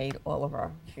 And we made all of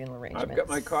our funeral arrangements. I've got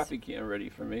my coffee can ready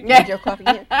for me. Did your coffee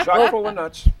can? Chock full of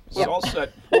nuts. It's Yep. all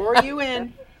set. Pour you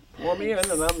in. Pour me in and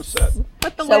I'm set.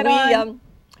 Put the So lid on.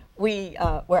 we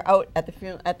were out at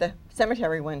the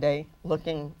cemetery one day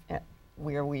looking at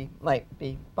where we might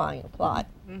be buying a plot.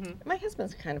 My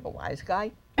husband's kind of a wise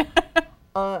guy.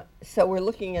 So we're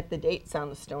looking at the dates on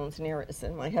the stones near us,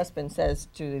 and my husband says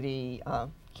to the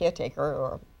caretaker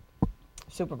or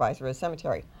supervisor of the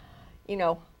cemetery, you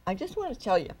know, I just want to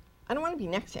tell you, I don't want to be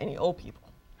next to any old people.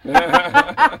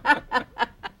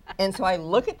 And so I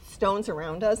look at the stones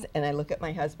around us, and I look at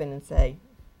my husband and say,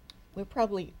 we're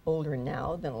probably older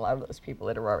now than a lot of those people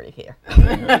that are already here.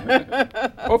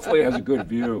 Hopefully it has a good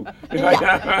view.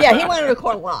 Yeah, he wanted a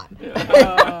corner lot.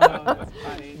 Oh, that's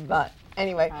funny. But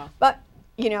anyway, Wow. but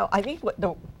you know, I think what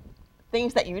the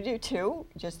things that you do too,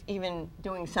 just even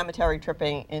doing cemetery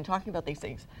tripping and talking about these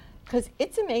things, because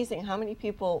it's amazing how many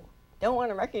people don't want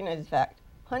to recognize the fact,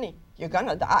 honey, you're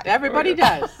gonna die. Everybody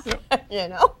does. You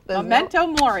know, There's no- Memento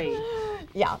mori.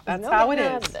 yeah, there's That's no how it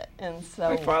getting out is. of it. And so,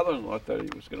 My father-in-law thought he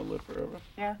was going to live forever.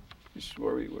 Yeah. He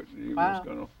swore he was Wow.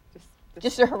 going to.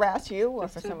 just to harass you or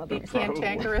for to some other be reason.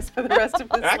 cantankerous for the rest of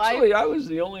his Actually, life. I was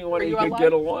the only one Were he you could alive?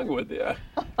 get along with. Yeah,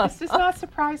 This does not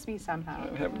surprise me somehow.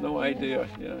 I have no idea.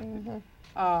 Yeah,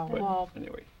 Oh, but well,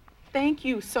 anyway. thank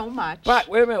you so much. But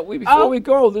wait a minute. Before Oh, we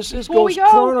go, this is Before we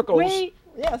Ghost go, Chronicles. wait.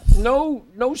 Yes. No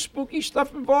spooky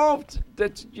stuff involved.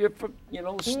 That you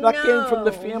snuck in from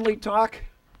the No. family talk.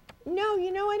 No,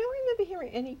 you know, I don't remember hearing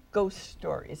any ghost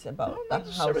stories about the Not house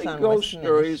necessarily on ghost West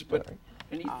stories, but Minister.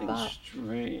 anything But-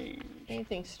 strange.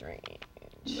 Anything strange?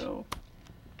 No.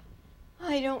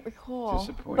 I don't recall.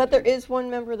 Disappointing. But there is one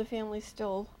member of the family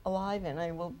still alive, and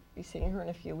I will be seeing her in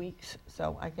a few weeks,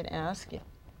 so I could ask if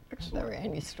there are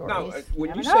any stories. Now, when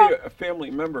Never you know. say a family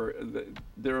member,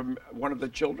 they're one of the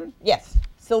children? Yes,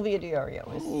 Sylvia Diorio.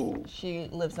 Oh. She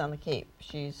lives on the Cape.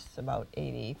 She's about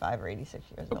 85 or 86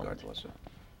 years Oh, old. God bless her.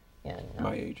 And,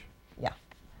 My age. yeah.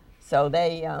 So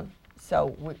they,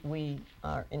 we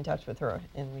are in touch with her,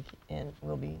 and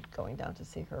we'll be going down to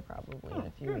see her probably in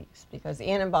a few weeks, because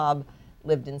Ann and Bob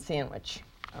lived in Sandwich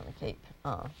on the Cape,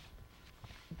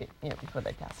 before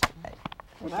they passed away.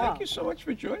 Well, Wow. thank you so much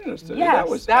for joining us today.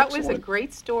 Yes, that was a excellent.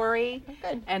 great story.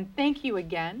 Good. And thank you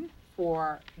again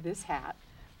for this hat,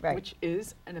 Right. which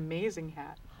is an amazing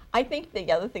hat. I think the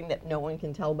other thing that no one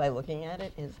can tell by looking at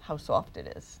it is how soft it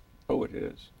is. Oh, it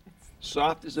is.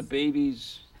 Soft as a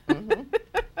baby's No,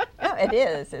 it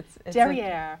is. It's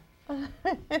Derriere,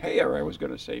 hair, I was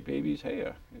going to say. Baby's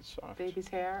hair. It's soft. baby's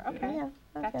hair. Okay, Yeah,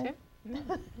 that okay. too.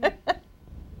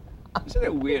 Isn't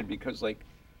it weird? Because, like,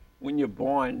 when you're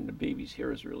born, the baby's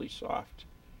hair is really soft.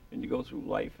 And you go through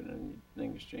life and then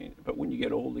things change. But when you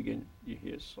get old again, your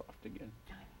hair's soft again.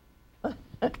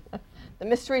 The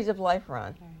mysteries of life,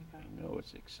 Ron. There you go. I know,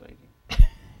 it's exciting.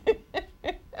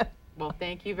 Well,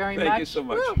 thank you very Thank much. you so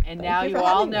much. Woo. And Thank now you you for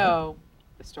all having me. know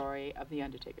the story of the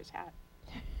Undertaker's hat.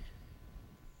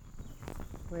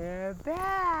 We're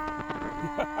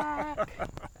back.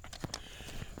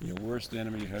 Your worst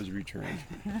enemy has returned.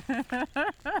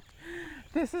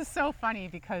 This is so funny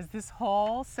because this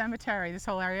whole cemetery, this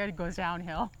whole area goes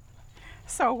downhill.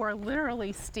 So we're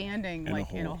literally standing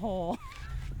like in a hole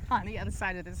on the other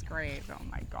side of this grave. Oh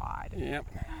my God. Yep.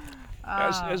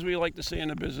 As we like to say in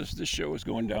the business, this show is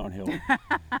going downhill.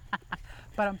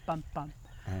 Bum.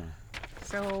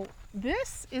 So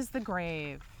this is the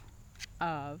grave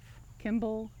of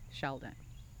Kimball Sheldon,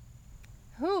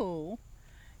 who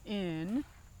in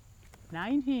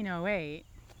 1908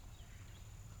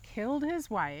 killed his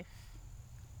wife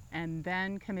and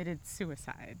then committed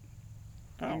suicide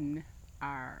in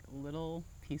our little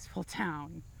peaceful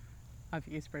town of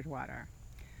East Bridgewater.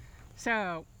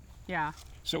 So, yeah.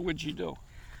 So what'd you do?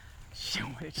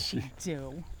 What did she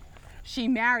do? She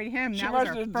married him. She That was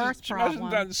must her have- first she must problem.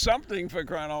 have done something for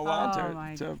crying out loud Oh,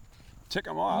 my to tick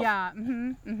him off. Yeah.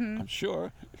 I'm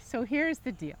sure. So here's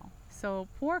the deal. So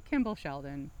poor Kimball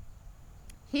Sheldon,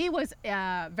 he was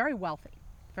very wealthy,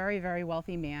 very, very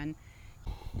wealthy man,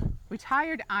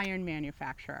 retired iron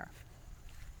manufacturer.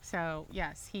 So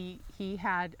yes, he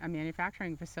had a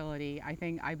manufacturing facility.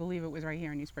 I believe it was right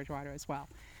here in East Bridgewater as well.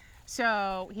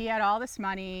 So he had all this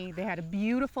money. They had a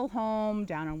beautiful home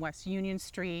down on West Union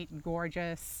Street,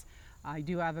 gorgeous. I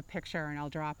do have a picture and I'll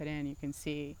drop it in. You can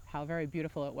see how very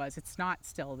beautiful it was. It's not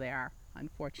still there,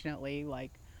 unfortunately.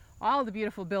 Like all the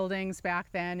beautiful buildings back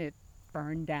then, it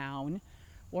burned down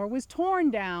or was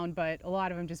torn down, but a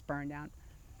lot of them just burned down.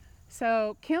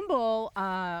 So Kimball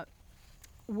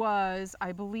was,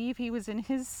 I believe he was in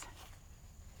his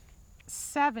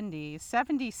 70s,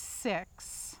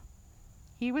 76.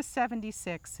 He was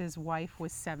 76, his wife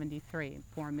was 73,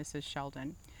 poor Mrs.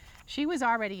 Sheldon. She was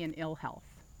already in ill health.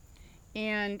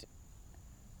 And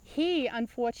he,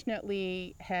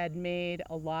 unfortunately, had made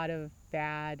a lot of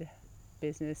bad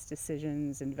business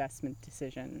decisions, investment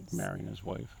decisions. Marrying his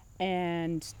wife.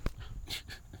 And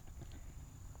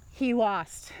he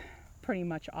lost pretty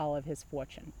much all of his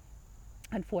fortune,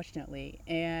 unfortunately.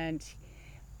 And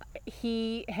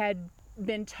he had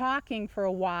been talking for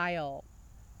a while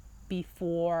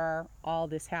before all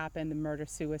this happened, the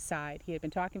murder-suicide. He had been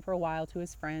talking for a while to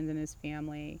his friends and his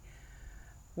family.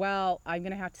 Well, I'm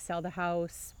going to have to sell the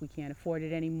house. We can't afford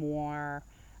it anymore.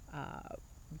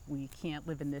 We can't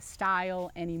live in this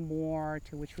style anymore,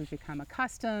 to which we've become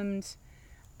accustomed.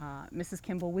 Mrs.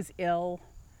 Kimball was ill,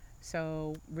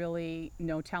 so really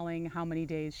no telling how many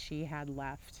days she had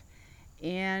left.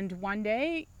 And one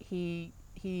day he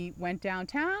went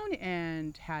downtown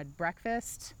and had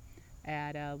breakfast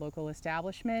at a local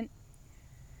establishment.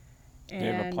 They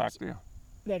have a plaque there.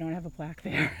 They don't have a plaque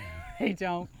there. They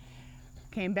don't.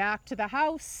 Came back to the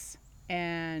house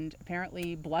and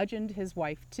apparently bludgeoned his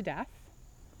wife to death.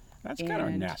 That's kind of a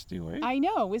And nasty way. I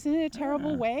know, isn't it a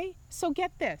terrible Yeah. way? So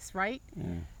get this, right? Yeah.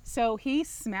 So he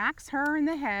smacks her in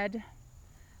the head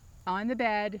on the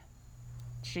bed.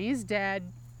 She's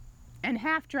dead and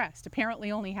half dressed,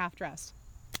 apparently only half dressed.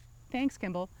 Thanks,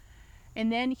 Kimball. And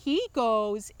then he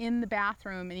goes in the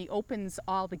bathroom and he opens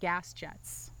all the gas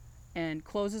jets and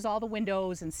closes all the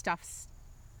windows and stuffs,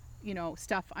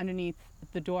 stuff underneath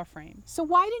the door frame. So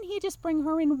why didn't he just bring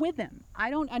her in with him? I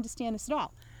don't understand this at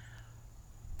all.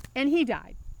 And he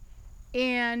died.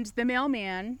 And the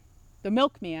milkman,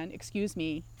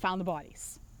 found the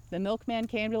bodies. The milkman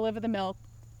came to deliver the milk.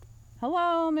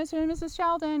 Hello, Mr. and Mrs.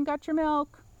 Sheldon, got your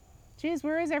milk. Geez,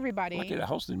 where is everybody? Lucky the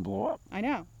house didn't blow up. I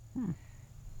know.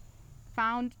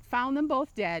 Found them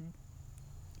both dead.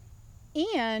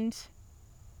 And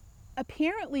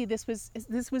apparently this was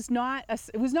not a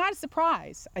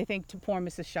surprise, I think, to poor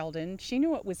Mrs. Sheldon. She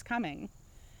knew it was coming.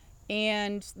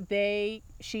 And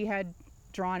she had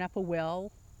drawn up a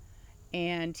will,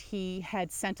 and he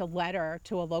had sent a letter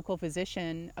to a local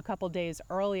physician a couple days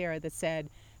earlier that said,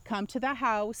 come to the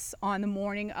house on the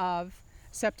morning of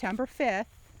September 5th,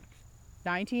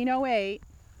 1908,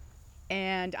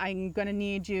 and I'm going to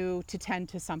need you to tend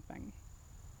to something.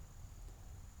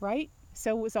 Right?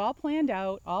 So it was all planned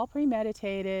out, all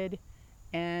premeditated,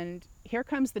 and here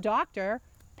comes the doctor,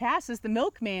 passes the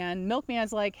milkman.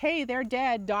 Milkman's like, hey, they're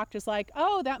dead. Doctor's like,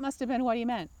 oh, that must have been what he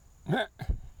meant.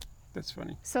 That's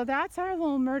funny. So that's our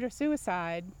little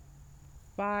murder-suicide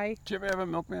by Did you ever have a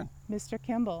milkman? Mr.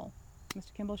 Kimball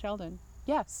Sheldon.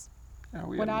 Yes, Yeah,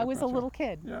 we when had I was a milkman, little too.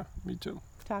 kid, Yeah, me too.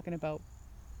 talking about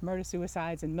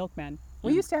murder-suicides and milkmen.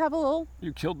 We used to have a little,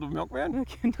 You killed the milkman?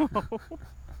 no.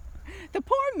 The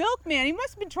poor milkman, he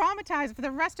must have been traumatized for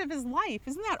the rest of his life.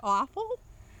 Isn't that awful?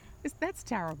 That's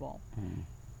terrible.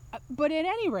 But at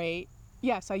any rate,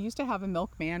 yes, I used to have a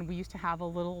milkman. We used to have a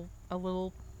little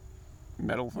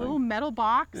Metal thing? little metal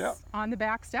box Yeah. on the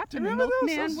back step, Do and you the remember those?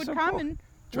 milkman Those are would so come cool. and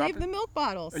Drop leave it. the milk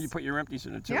bottles. Or you put your empties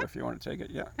in it too Yeah. if you want to take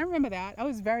it. Yeah. I remember that. I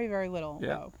was very, very little, Yeah.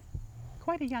 though.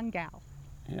 Quite a young gal.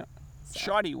 Yeah.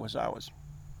 Shorty was ours.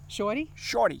 Shorty?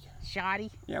 Shorty.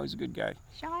 Shoddy. Yeah, he was a good guy.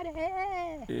 Shoddy.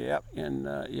 Yep. And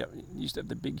yeah, he used to have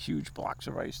the big, huge blocks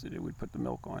of ice that he would put the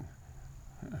milk on.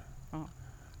 Oh.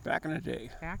 Back in the day,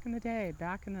 Back in the day,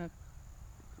 back in the...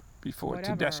 before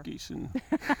Whatever. Tedeschi's and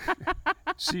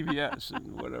CVS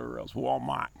and whatever else,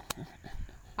 Walmart.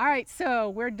 All right, so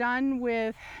we're done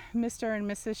with Mr. and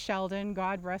Mrs. Sheldon.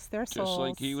 God rest their souls. Just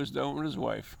like he was done with his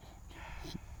wife.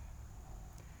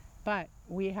 But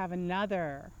we have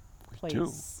another place.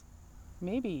 do.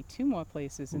 Maybe two more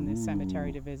places in this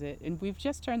cemetery to visit. And we've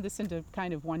just turned this into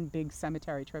kind of one big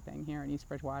cemetery tripping here in East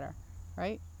Bridgewater,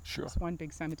 right? Sure. It's one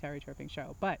big cemetery tripping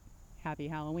show. But happy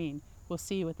Halloween. We'll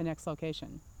see you at the next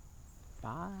location.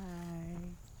 Bye.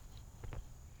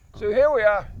 So here we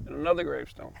are in another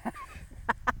gravestone.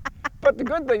 But the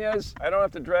good thing is, I don't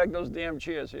have to drag those damn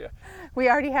chairs here. We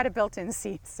already had a built-in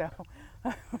seat, so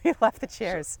we left the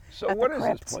chairs. So at what the is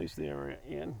crypt. this place there,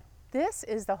 Ian? This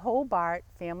is the Hobart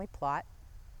family plot.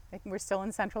 I think we're still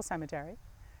in Central Cemetery.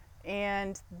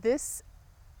 And this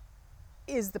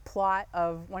is the plot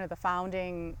of one of the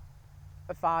founding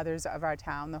fathers of our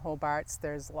town, the Hobarts.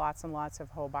 There's lots and lots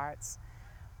of Hobarts.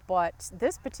 But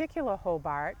this particular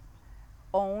Hobart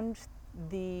owned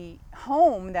the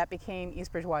home that became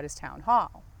East Bridgewater's Town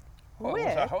Hall. Well, it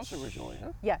was a which- house originally,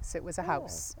 huh? Yes, it was a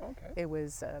house. Okay. It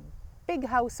was a big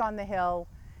house on the hill,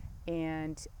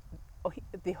 and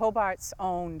the Hobarts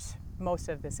owned most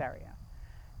of this area.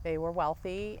 They were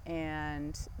wealthy,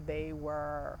 and they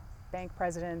were bank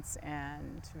presidents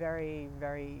and very,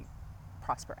 very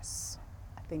prosperous,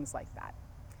 things like that.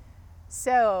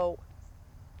 So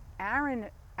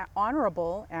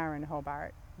Honorable Aaron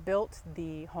Hobart built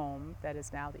the home that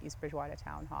is now the East Bridgewater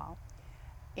Town Hall,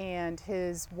 and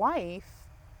his wife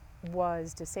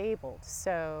was disabled,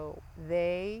 so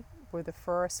they were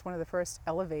one of the first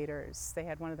elevators. They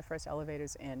had one of the first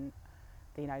elevators in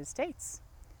the United States.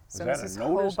 So Was that Mrs. a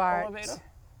notice Hobart, elevator?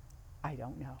 I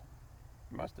don't know.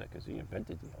 Must have, because he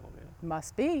invented the elevator.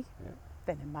 Must be. Yeah.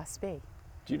 Then it must be.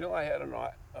 Do you know I had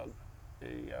a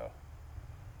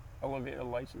elevator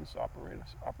license,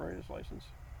 operator's license,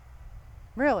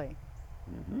 Really?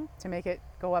 To make it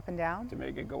go up and down? to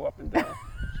make it go up and down?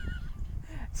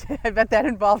 I bet that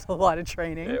involved a lot of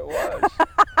training. It was.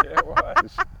 It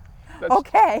was. That's,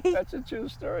 Okay. That's a true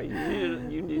story. You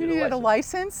needed, You needed a a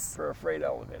license? for a freight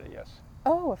elevator, yes.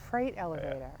 Oh, a freight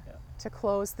elevator. yeah. To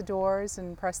close the doors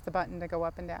and press the button to go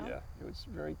up and down? Yeah, it was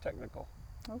very technical.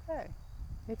 Okay.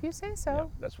 If you say so. Yeah,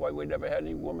 that's why we never had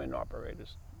any women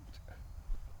operators.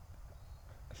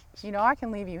 You know, I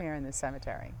can leave you here in this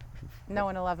cemetery. No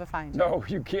one will ever find you. No,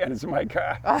 you can't. It's my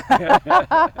car.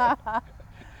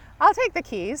 I'll take the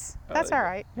keys. That's there all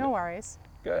you right. No worries.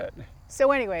 Go ahead.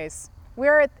 So anyways,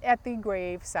 we're at the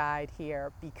graveside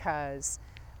here because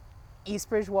East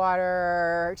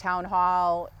Bridgewater Town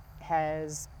Hall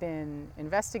has been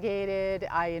investigated.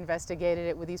 I investigated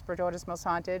it with East Bridgewater's Most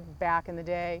Haunted back in the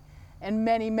day, and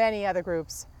many, many other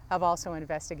groups have also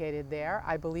investigated there.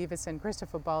 I believe it's in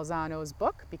Christopher Balzano's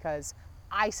book because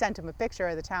I sent him a picture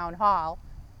of the town hall.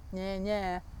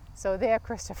 Yeah. So there,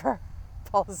 Christopher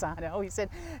Balzano.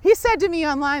 He said to me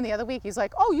online the other week, he's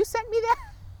like, "Oh, you sent me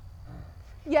that?"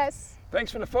 Yes.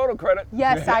 Thanks for the photo credit.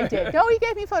 Yes, I did. No, he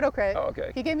gave me photo credit. Oh,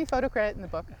 okay. He gave me photo credit in the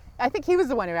book. I think he was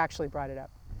the one who actually brought it up.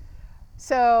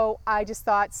 So I just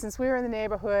thought, since we were in the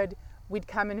neighborhood, we'd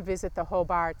come and visit the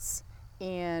Hobarts.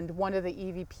 And one of the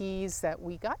EVPs that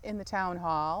we got in the town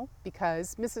hall,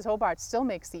 because Mrs. Hobart still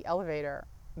makes the elevator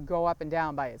go up and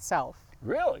down by itself.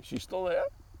 Really? She's still there?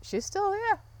 She's still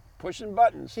there. Pushing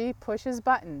buttons. She pushes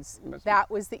buttons. Must- That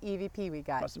was the EVP we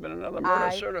got. Must have been another murder, I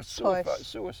sort of push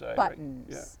suicide.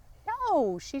 buttons. Right?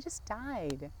 No, she just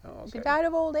died. Oh, She okay. died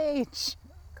of old age.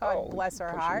 God Oh, bless her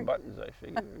pushing heart. buttons, I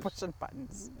figured. Pushing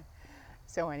buttons.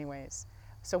 So anyways,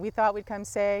 so we thought we'd come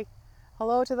say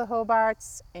hello to the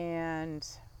Hobarts, and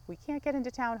we can't get into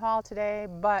town hall today,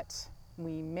 but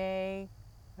we may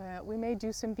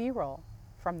do some B-roll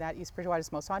from that East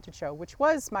Bridgewater's Most Haunted show, which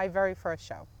was my very first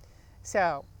show.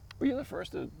 So, Were you the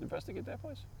first to investigate that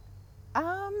place?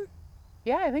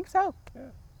 yeah, I think so. Yeah.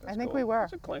 I think we were.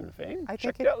 That's a claim to fame. I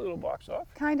Check think it- that little box off.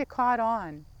 Kind of caught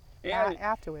on And,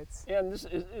 afterwards. and this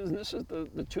is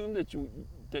the tune that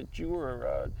you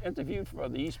were interviewed for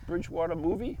the East Bridgewater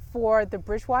movie, For the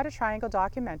Bridgewater Triangle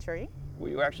documentary, where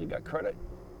you actually got credit.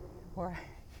 or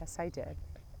yes, I did.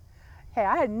 Hey,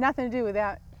 I had nothing to do with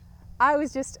that. I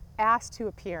was just asked to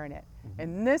appear in it.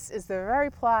 And this is the very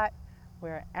plot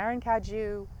where Aaron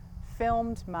Kaju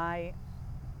filmed my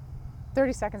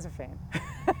 30 seconds of fame.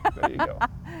 There you go.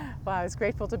 Well, I was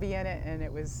grateful to be in it, and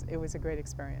it was a great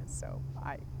experience. So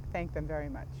I thank them very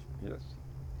much. Yes.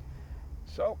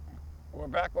 So, we're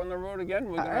back on the road again.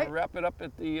 We're All going right. to wrap it up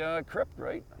at the crypt,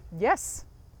 right? Yes,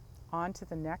 on to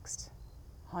the next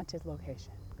haunted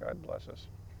location. God bless us.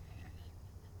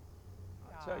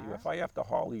 I'll tell you, if I have to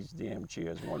haul these damn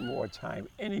chairs one more time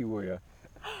anywhere,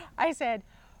 I said,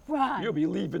 Ron, you'll be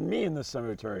leaving me in the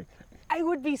cemetery. it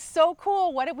would be so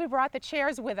cool. What if we brought the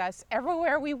chairs with us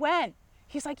everywhere we went?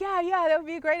 He's like, yeah, that would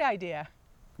be a great idea.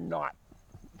 Not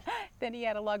Then he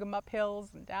had to lug them up hills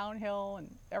and downhill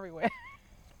and everywhere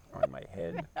on my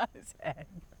head. on his head.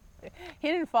 He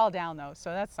didn't fall down though,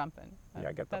 so that's something. Yeah,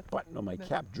 I got the That's- button on my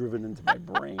cap driven into my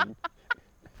brain.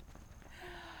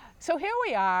 So here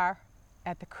we are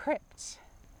at the crypt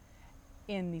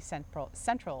in the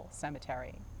Central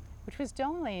Cemetery, which was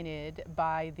donated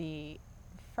by the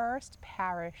First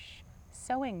Parish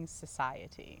Sewing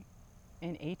Society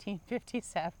in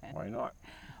 1857. Why not?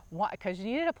 Because you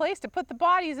needed a place to put the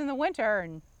bodies in the winter,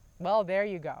 and well, there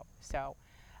you go. So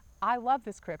I love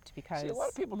this crypt because See, a lot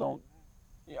of people don't.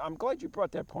 Yeah, I'm glad you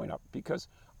brought that point up because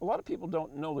a lot of people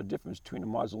don't know the difference between a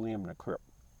mausoleum and a crypt.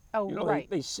 oh You know, right,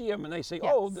 they see them and they say,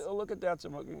 Yes. "Oh, look at that!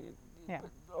 yeah.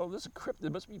 Oh, this is a crypt.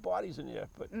 There must be bodies in there."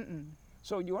 But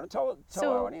so you want to tell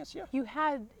So our audience? Yeah. you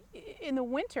had in the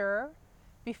winter,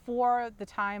 before the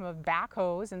time of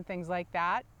backhoes and things like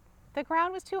that, the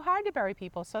ground was too hard to bury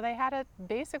people, so they had to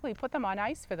basically put them on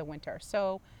ice for the winter.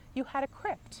 So you had a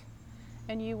crypt,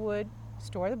 and you would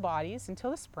store the bodies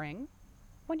until the spring,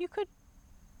 when you could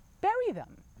bury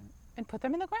them and put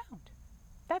them in the ground.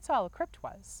 That's all a crypt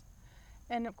was.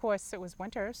 And of course, it was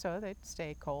winter, so they'd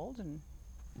stay cold and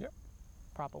Yep.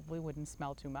 probably wouldn't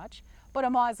smell too much. But a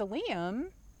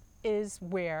mausoleum is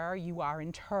where you are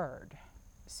interred.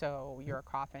 So your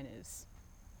coffin is,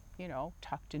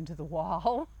 tucked into the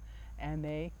wall, and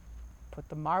they put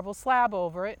the marble slab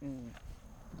over it and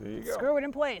There you go. screw it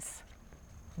in place.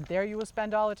 There you will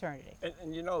spend all eternity.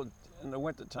 And you know, in the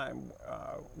wintertime,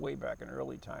 way back in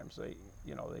early times, they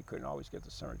couldn't always get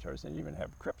to cemeteries. They didn't even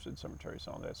have crypts in cemeteries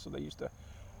and all that, so they used to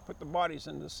put the bodies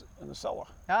in the cellar.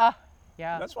 Ah,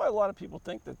 yeah. That's why a lot of people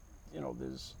think that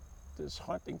there's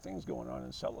haunting things going on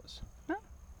in cellars. Huh.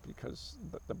 Because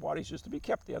the bodies used to be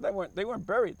kept there. They weren't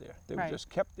buried there. They were Right. just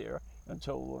kept there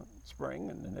until spring,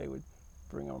 and then they would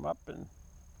bring them up and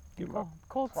give them a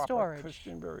Cold proper storage.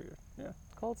 Christian burial. Yeah.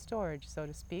 Cold storage, so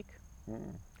to speak,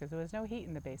 Mm. because there was no heat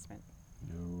in the basement.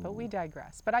 No. But we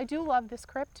digress. But I do love this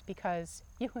crypt because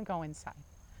you can go inside.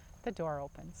 The door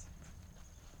opens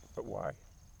But why?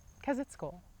 because it's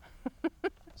cool.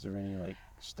 Is there any like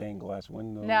stained glass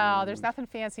windows? No, there's nothing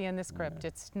fancy in this crypt.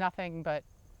 It's nothing but,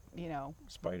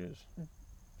 Spiders.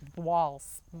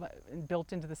 walls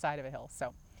built into the side of a hill.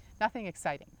 So nothing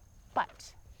exciting.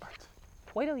 But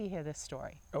wait till you hear this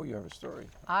story. Oh, you have a story.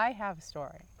 I have a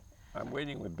story. I'm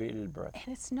waiting with bated breath.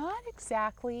 And it's not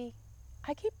exactly,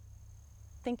 I keep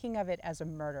thinking of it as a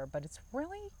murder, but it's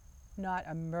really not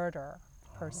a murder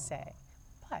per se.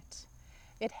 But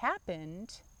it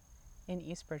happened in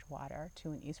East Bridgewater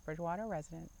to an East Bridgewater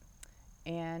resident,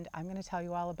 and I'm going to tell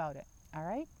you all about it. All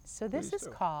right? So this Please is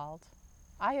do.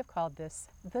 I have called this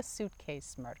the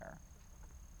suitcase murder.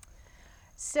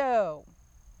 So,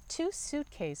 2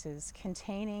 suitcases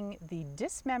containing the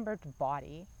dismembered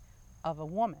body of a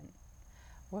woman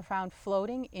were found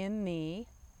floating in the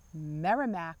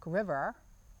Merrimack River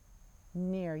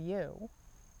near you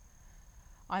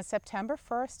on September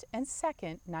 1st and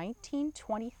 2nd,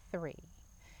 1923,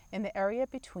 in the area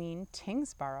between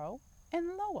Tingsboro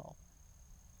and Lowell,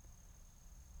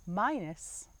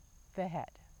 minus the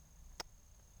head.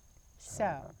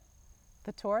 So,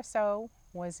 the torso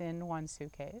was in one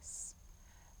suitcase,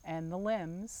 and the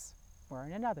limbs were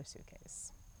in another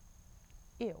suitcase.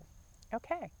 Ew.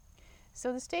 Okay.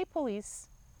 So the state police,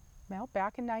 well,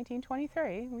 back in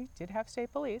 1923, we did have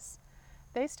state police,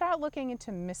 they start looking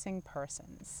into missing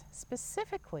persons,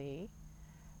 specifically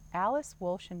Alice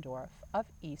Wolschendorf of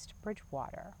East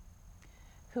Bridgewater,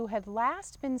 who had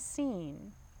last been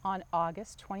seen on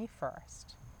August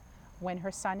 21st, when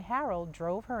her son Harold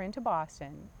drove her into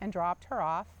Boston and dropped her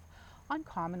off on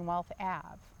Commonwealth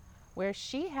Ave, where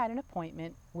she had an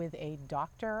appointment with a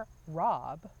Dr.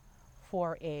 Robb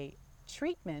for a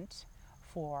treatment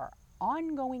for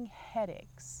ongoing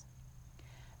headaches.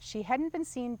 She hadn't been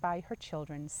seen by her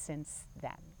children since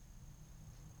then.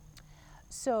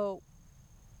 So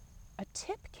a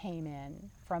tip came in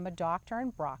from a doctor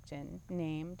in Brockton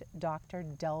named Dr.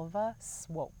 Delva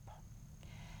Swope.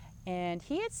 And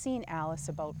he had seen Alice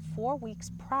about 4 weeks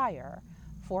prior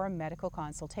for a medical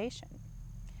consultation.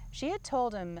 She had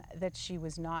told him that she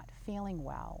was not feeling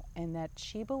well and that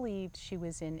she believed she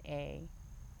was in a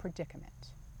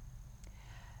predicament.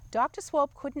 Dr.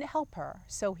 Swope couldn't help her,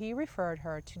 so he referred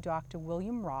her to Dr.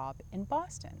 William Robb in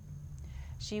Boston.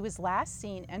 She was last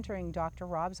seen entering Dr.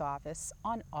 Robb's office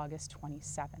on August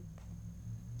 27th.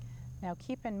 Now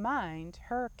keep in mind,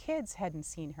 her kids hadn't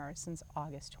seen her since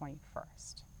August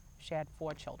 21st. She had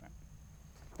 4 children.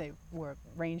 They were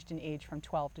ranged in age from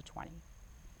 12 to 20.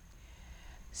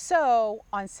 So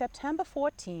on September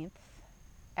 14th,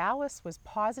 Alice was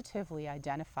positively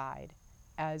identified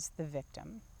as the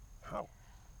victim. How?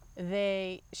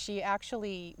 She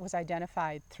actually was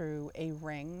identified through a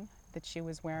ring that she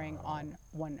was wearing on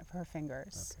one of her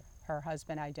fingers. Okay. Her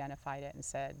husband identified it and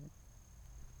said,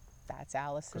 that's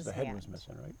Alice's Because the hand. head was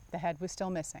missing, right? The head was still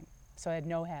missing, so it had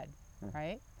no head,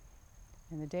 right?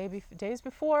 And the days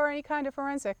before any kind of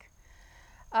forensic.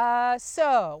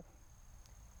 So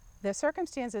the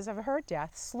circumstances of her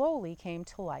death slowly came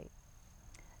to light.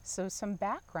 So some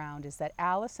background is that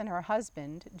Alice and her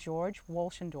husband, George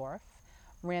Wolschendorf,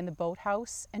 ran the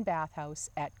boathouse and bathhouse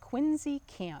at Quincy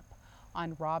Camp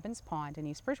on Robbins Pond in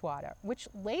East Bridgewater, which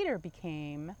later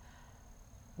became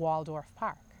Waldorf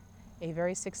Park, a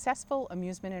very successful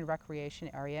amusement and recreation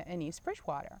area in East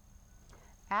Bridgewater.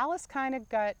 Alice kind of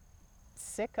got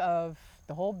sick of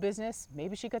the whole business.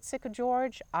 Maybe she got sick of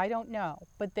George, I don't know.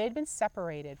 But they'd been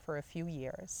separated for a few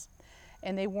years,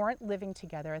 and they weren't living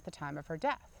together at the time of her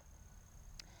death.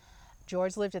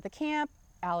 George lived at the camp.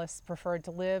 Alice preferred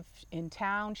to live in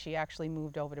town. She actually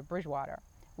moved over to Bridgewater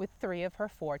with 3 of her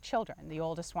 4 children. The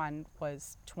oldest one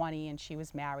was 20 and she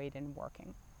was married and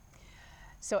working.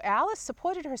 So Alice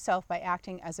supported herself by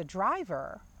acting as a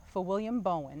driver for William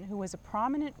Bowen, who was a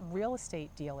prominent real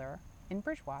estate dealer in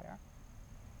Bridgewater.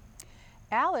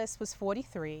 Alice was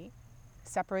 43,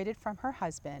 separated from her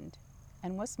husband,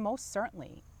 and was most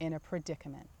certainly in a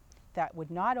predicament that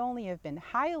would not only have been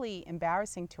highly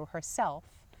embarrassing to herself,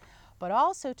 but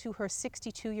also to her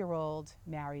 62-year-old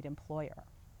married employer.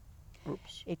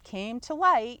 Oops. It came to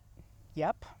light,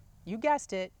 yep, you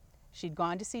guessed it, she'd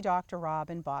gone to see Dr. Robb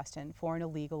in Boston for an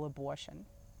illegal abortion.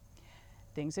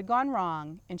 Things had gone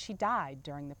wrong, and she died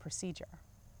during the procedure.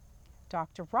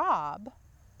 Dr. Robb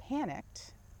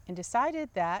panicked and decided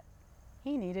that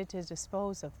he needed to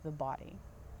dispose of the body.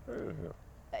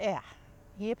 Yeah,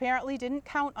 he apparently didn't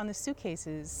count on the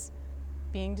suitcases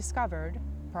being discovered,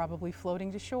 probably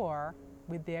floating to shore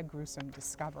with their gruesome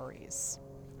discoveries,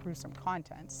 gruesome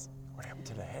contents. What happened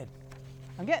to the head?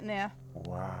 I'm getting there.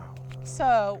 Wow.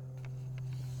 So,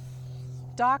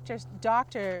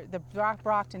 the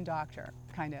Brockton doctor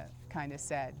kind of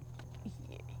said,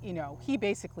 he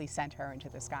basically sent her into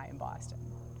this guy in Boston.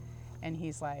 And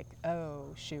he's like, oh,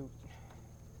 shoot,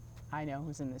 I know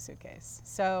who's in the suitcase.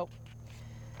 So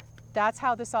that's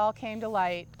how this all came to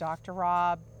light. Dr.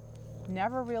 Robb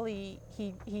never really,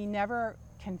 he never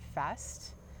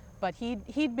confessed, but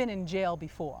he'd been in jail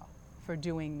before for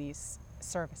doing these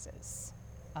services,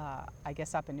 I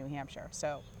guess up in New Hampshire.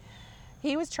 So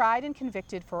he was tried and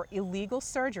convicted for illegal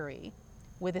surgery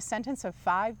with a sentence of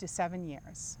 5 to 7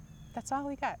 years. That's all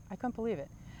he got. I couldn't believe it.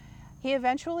 He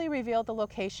eventually revealed the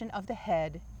location of the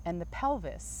head and the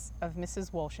pelvis of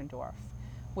Mrs. Wolschendorf,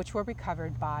 which were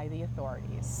recovered by the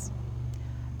authorities.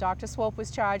 Dr. Swope was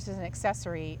charged as an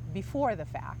accessory before the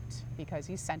fact because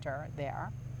he sent her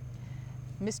there.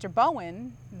 Mr.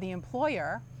 Bowen, the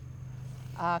employer,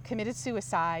 committed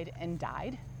suicide and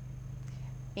died.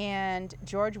 And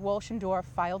George Wolschendorf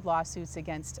filed lawsuits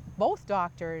against both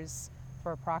doctors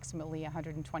for approximately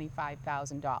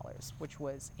 $125,000, which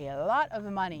was a lot of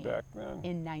money Back then.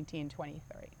 in 1923.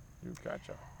 You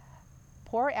gotcha.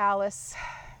 Poor Alice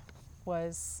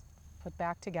was put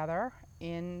back together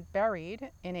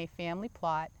buried in a family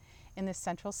plot in the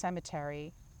Central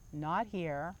Cemetery, not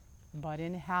here, but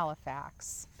in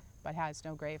Halifax, but has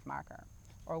no grave marker.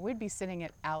 Or we'd be sitting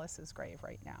at Alice's grave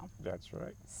right now. That's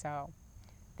right. So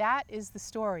that is the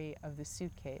story of the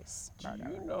suitcase murder.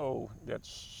 Do you know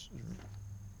that's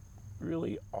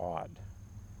really odd?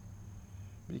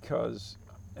 Because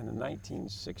in the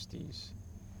 1960s,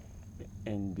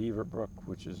 in Beaver Brook,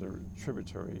 which is a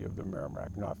tributary of the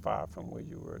Merrimack, not far from where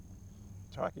you were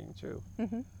talking to,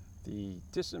 the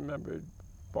dismembered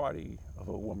body of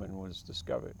a woman was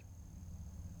discovered.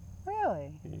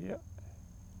 Really? Yeah.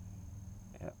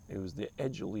 Yeah. It was the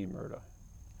Edgerly murder.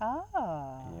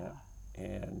 Oh. Yeah.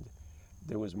 And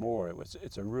there was more.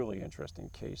 It's a really interesting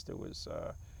case. There was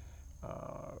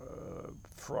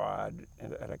fraud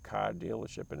at a car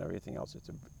dealership and everything else.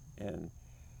 And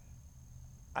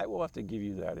I will have to give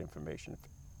you that information.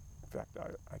 In fact,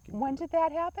 I can. When did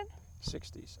that happen?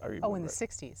 60s. I remember. Oh, in the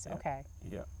 60s. Yeah. Okay.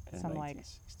 Yeah. In So I'm like,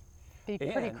 1960. be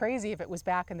pretty crazy if it was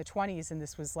back in the 20s and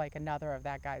this was like another of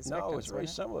that guy's victims. No, it was very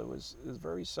wasn't similar. It was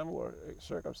very similar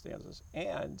circumstances.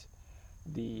 And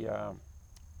the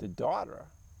daughter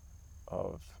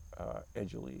of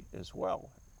Edgerly as well.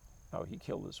 Now, he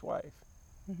killed his wife,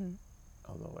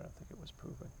 although I don't think it was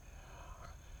proven.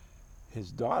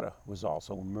 His daughter was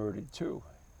also murdered too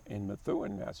in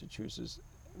Methuen, Massachusetts,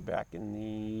 back in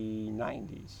the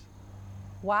 90s.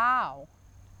 Wow.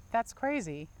 That's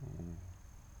crazy.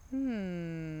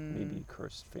 Maybe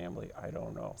cursed family, I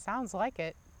don't know. Sounds like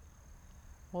it.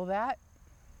 Well, that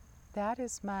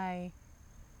is my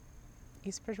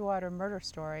East Bridgewater murder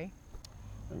story.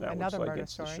 And that Another looks like murder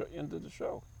it's the story. end of the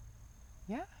show.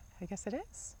 Yeah, I guess it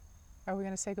is. Are we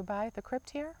going to say goodbye at the crypt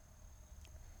here?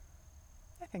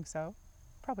 I think so.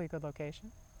 Probably a good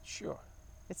location. Sure.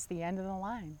 It's the end of the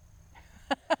line.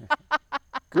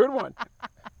 Good one.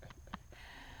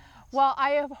 Well,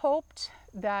 I have hoped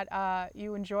that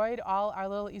you enjoyed all our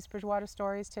little East Bridgewater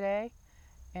stories today.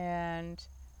 And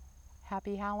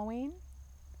happy Halloween.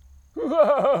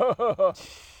 There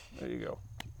you go.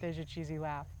 There's your cheesy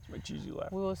laugh. It's my cheesy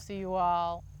laugh. We will see you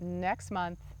all next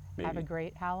month. Have a Maybe.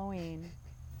 great Halloween.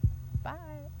 Bye.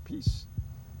 Peace.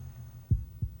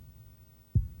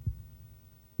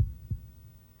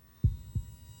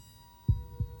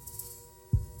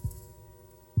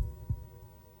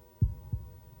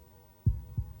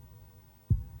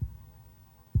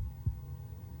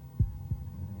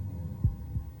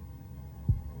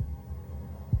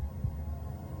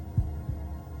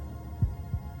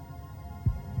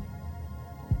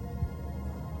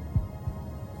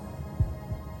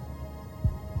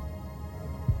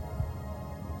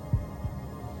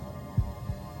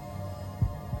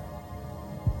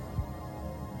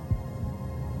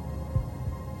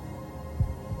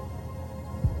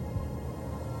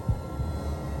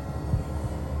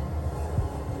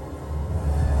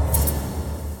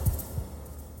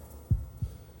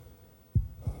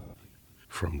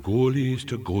 From ghoulies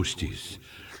to ghosties,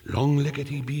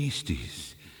 long-leggedy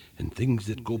beasties, and things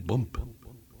that go bump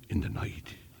in the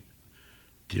night.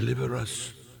 Deliver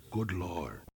us, good Lord.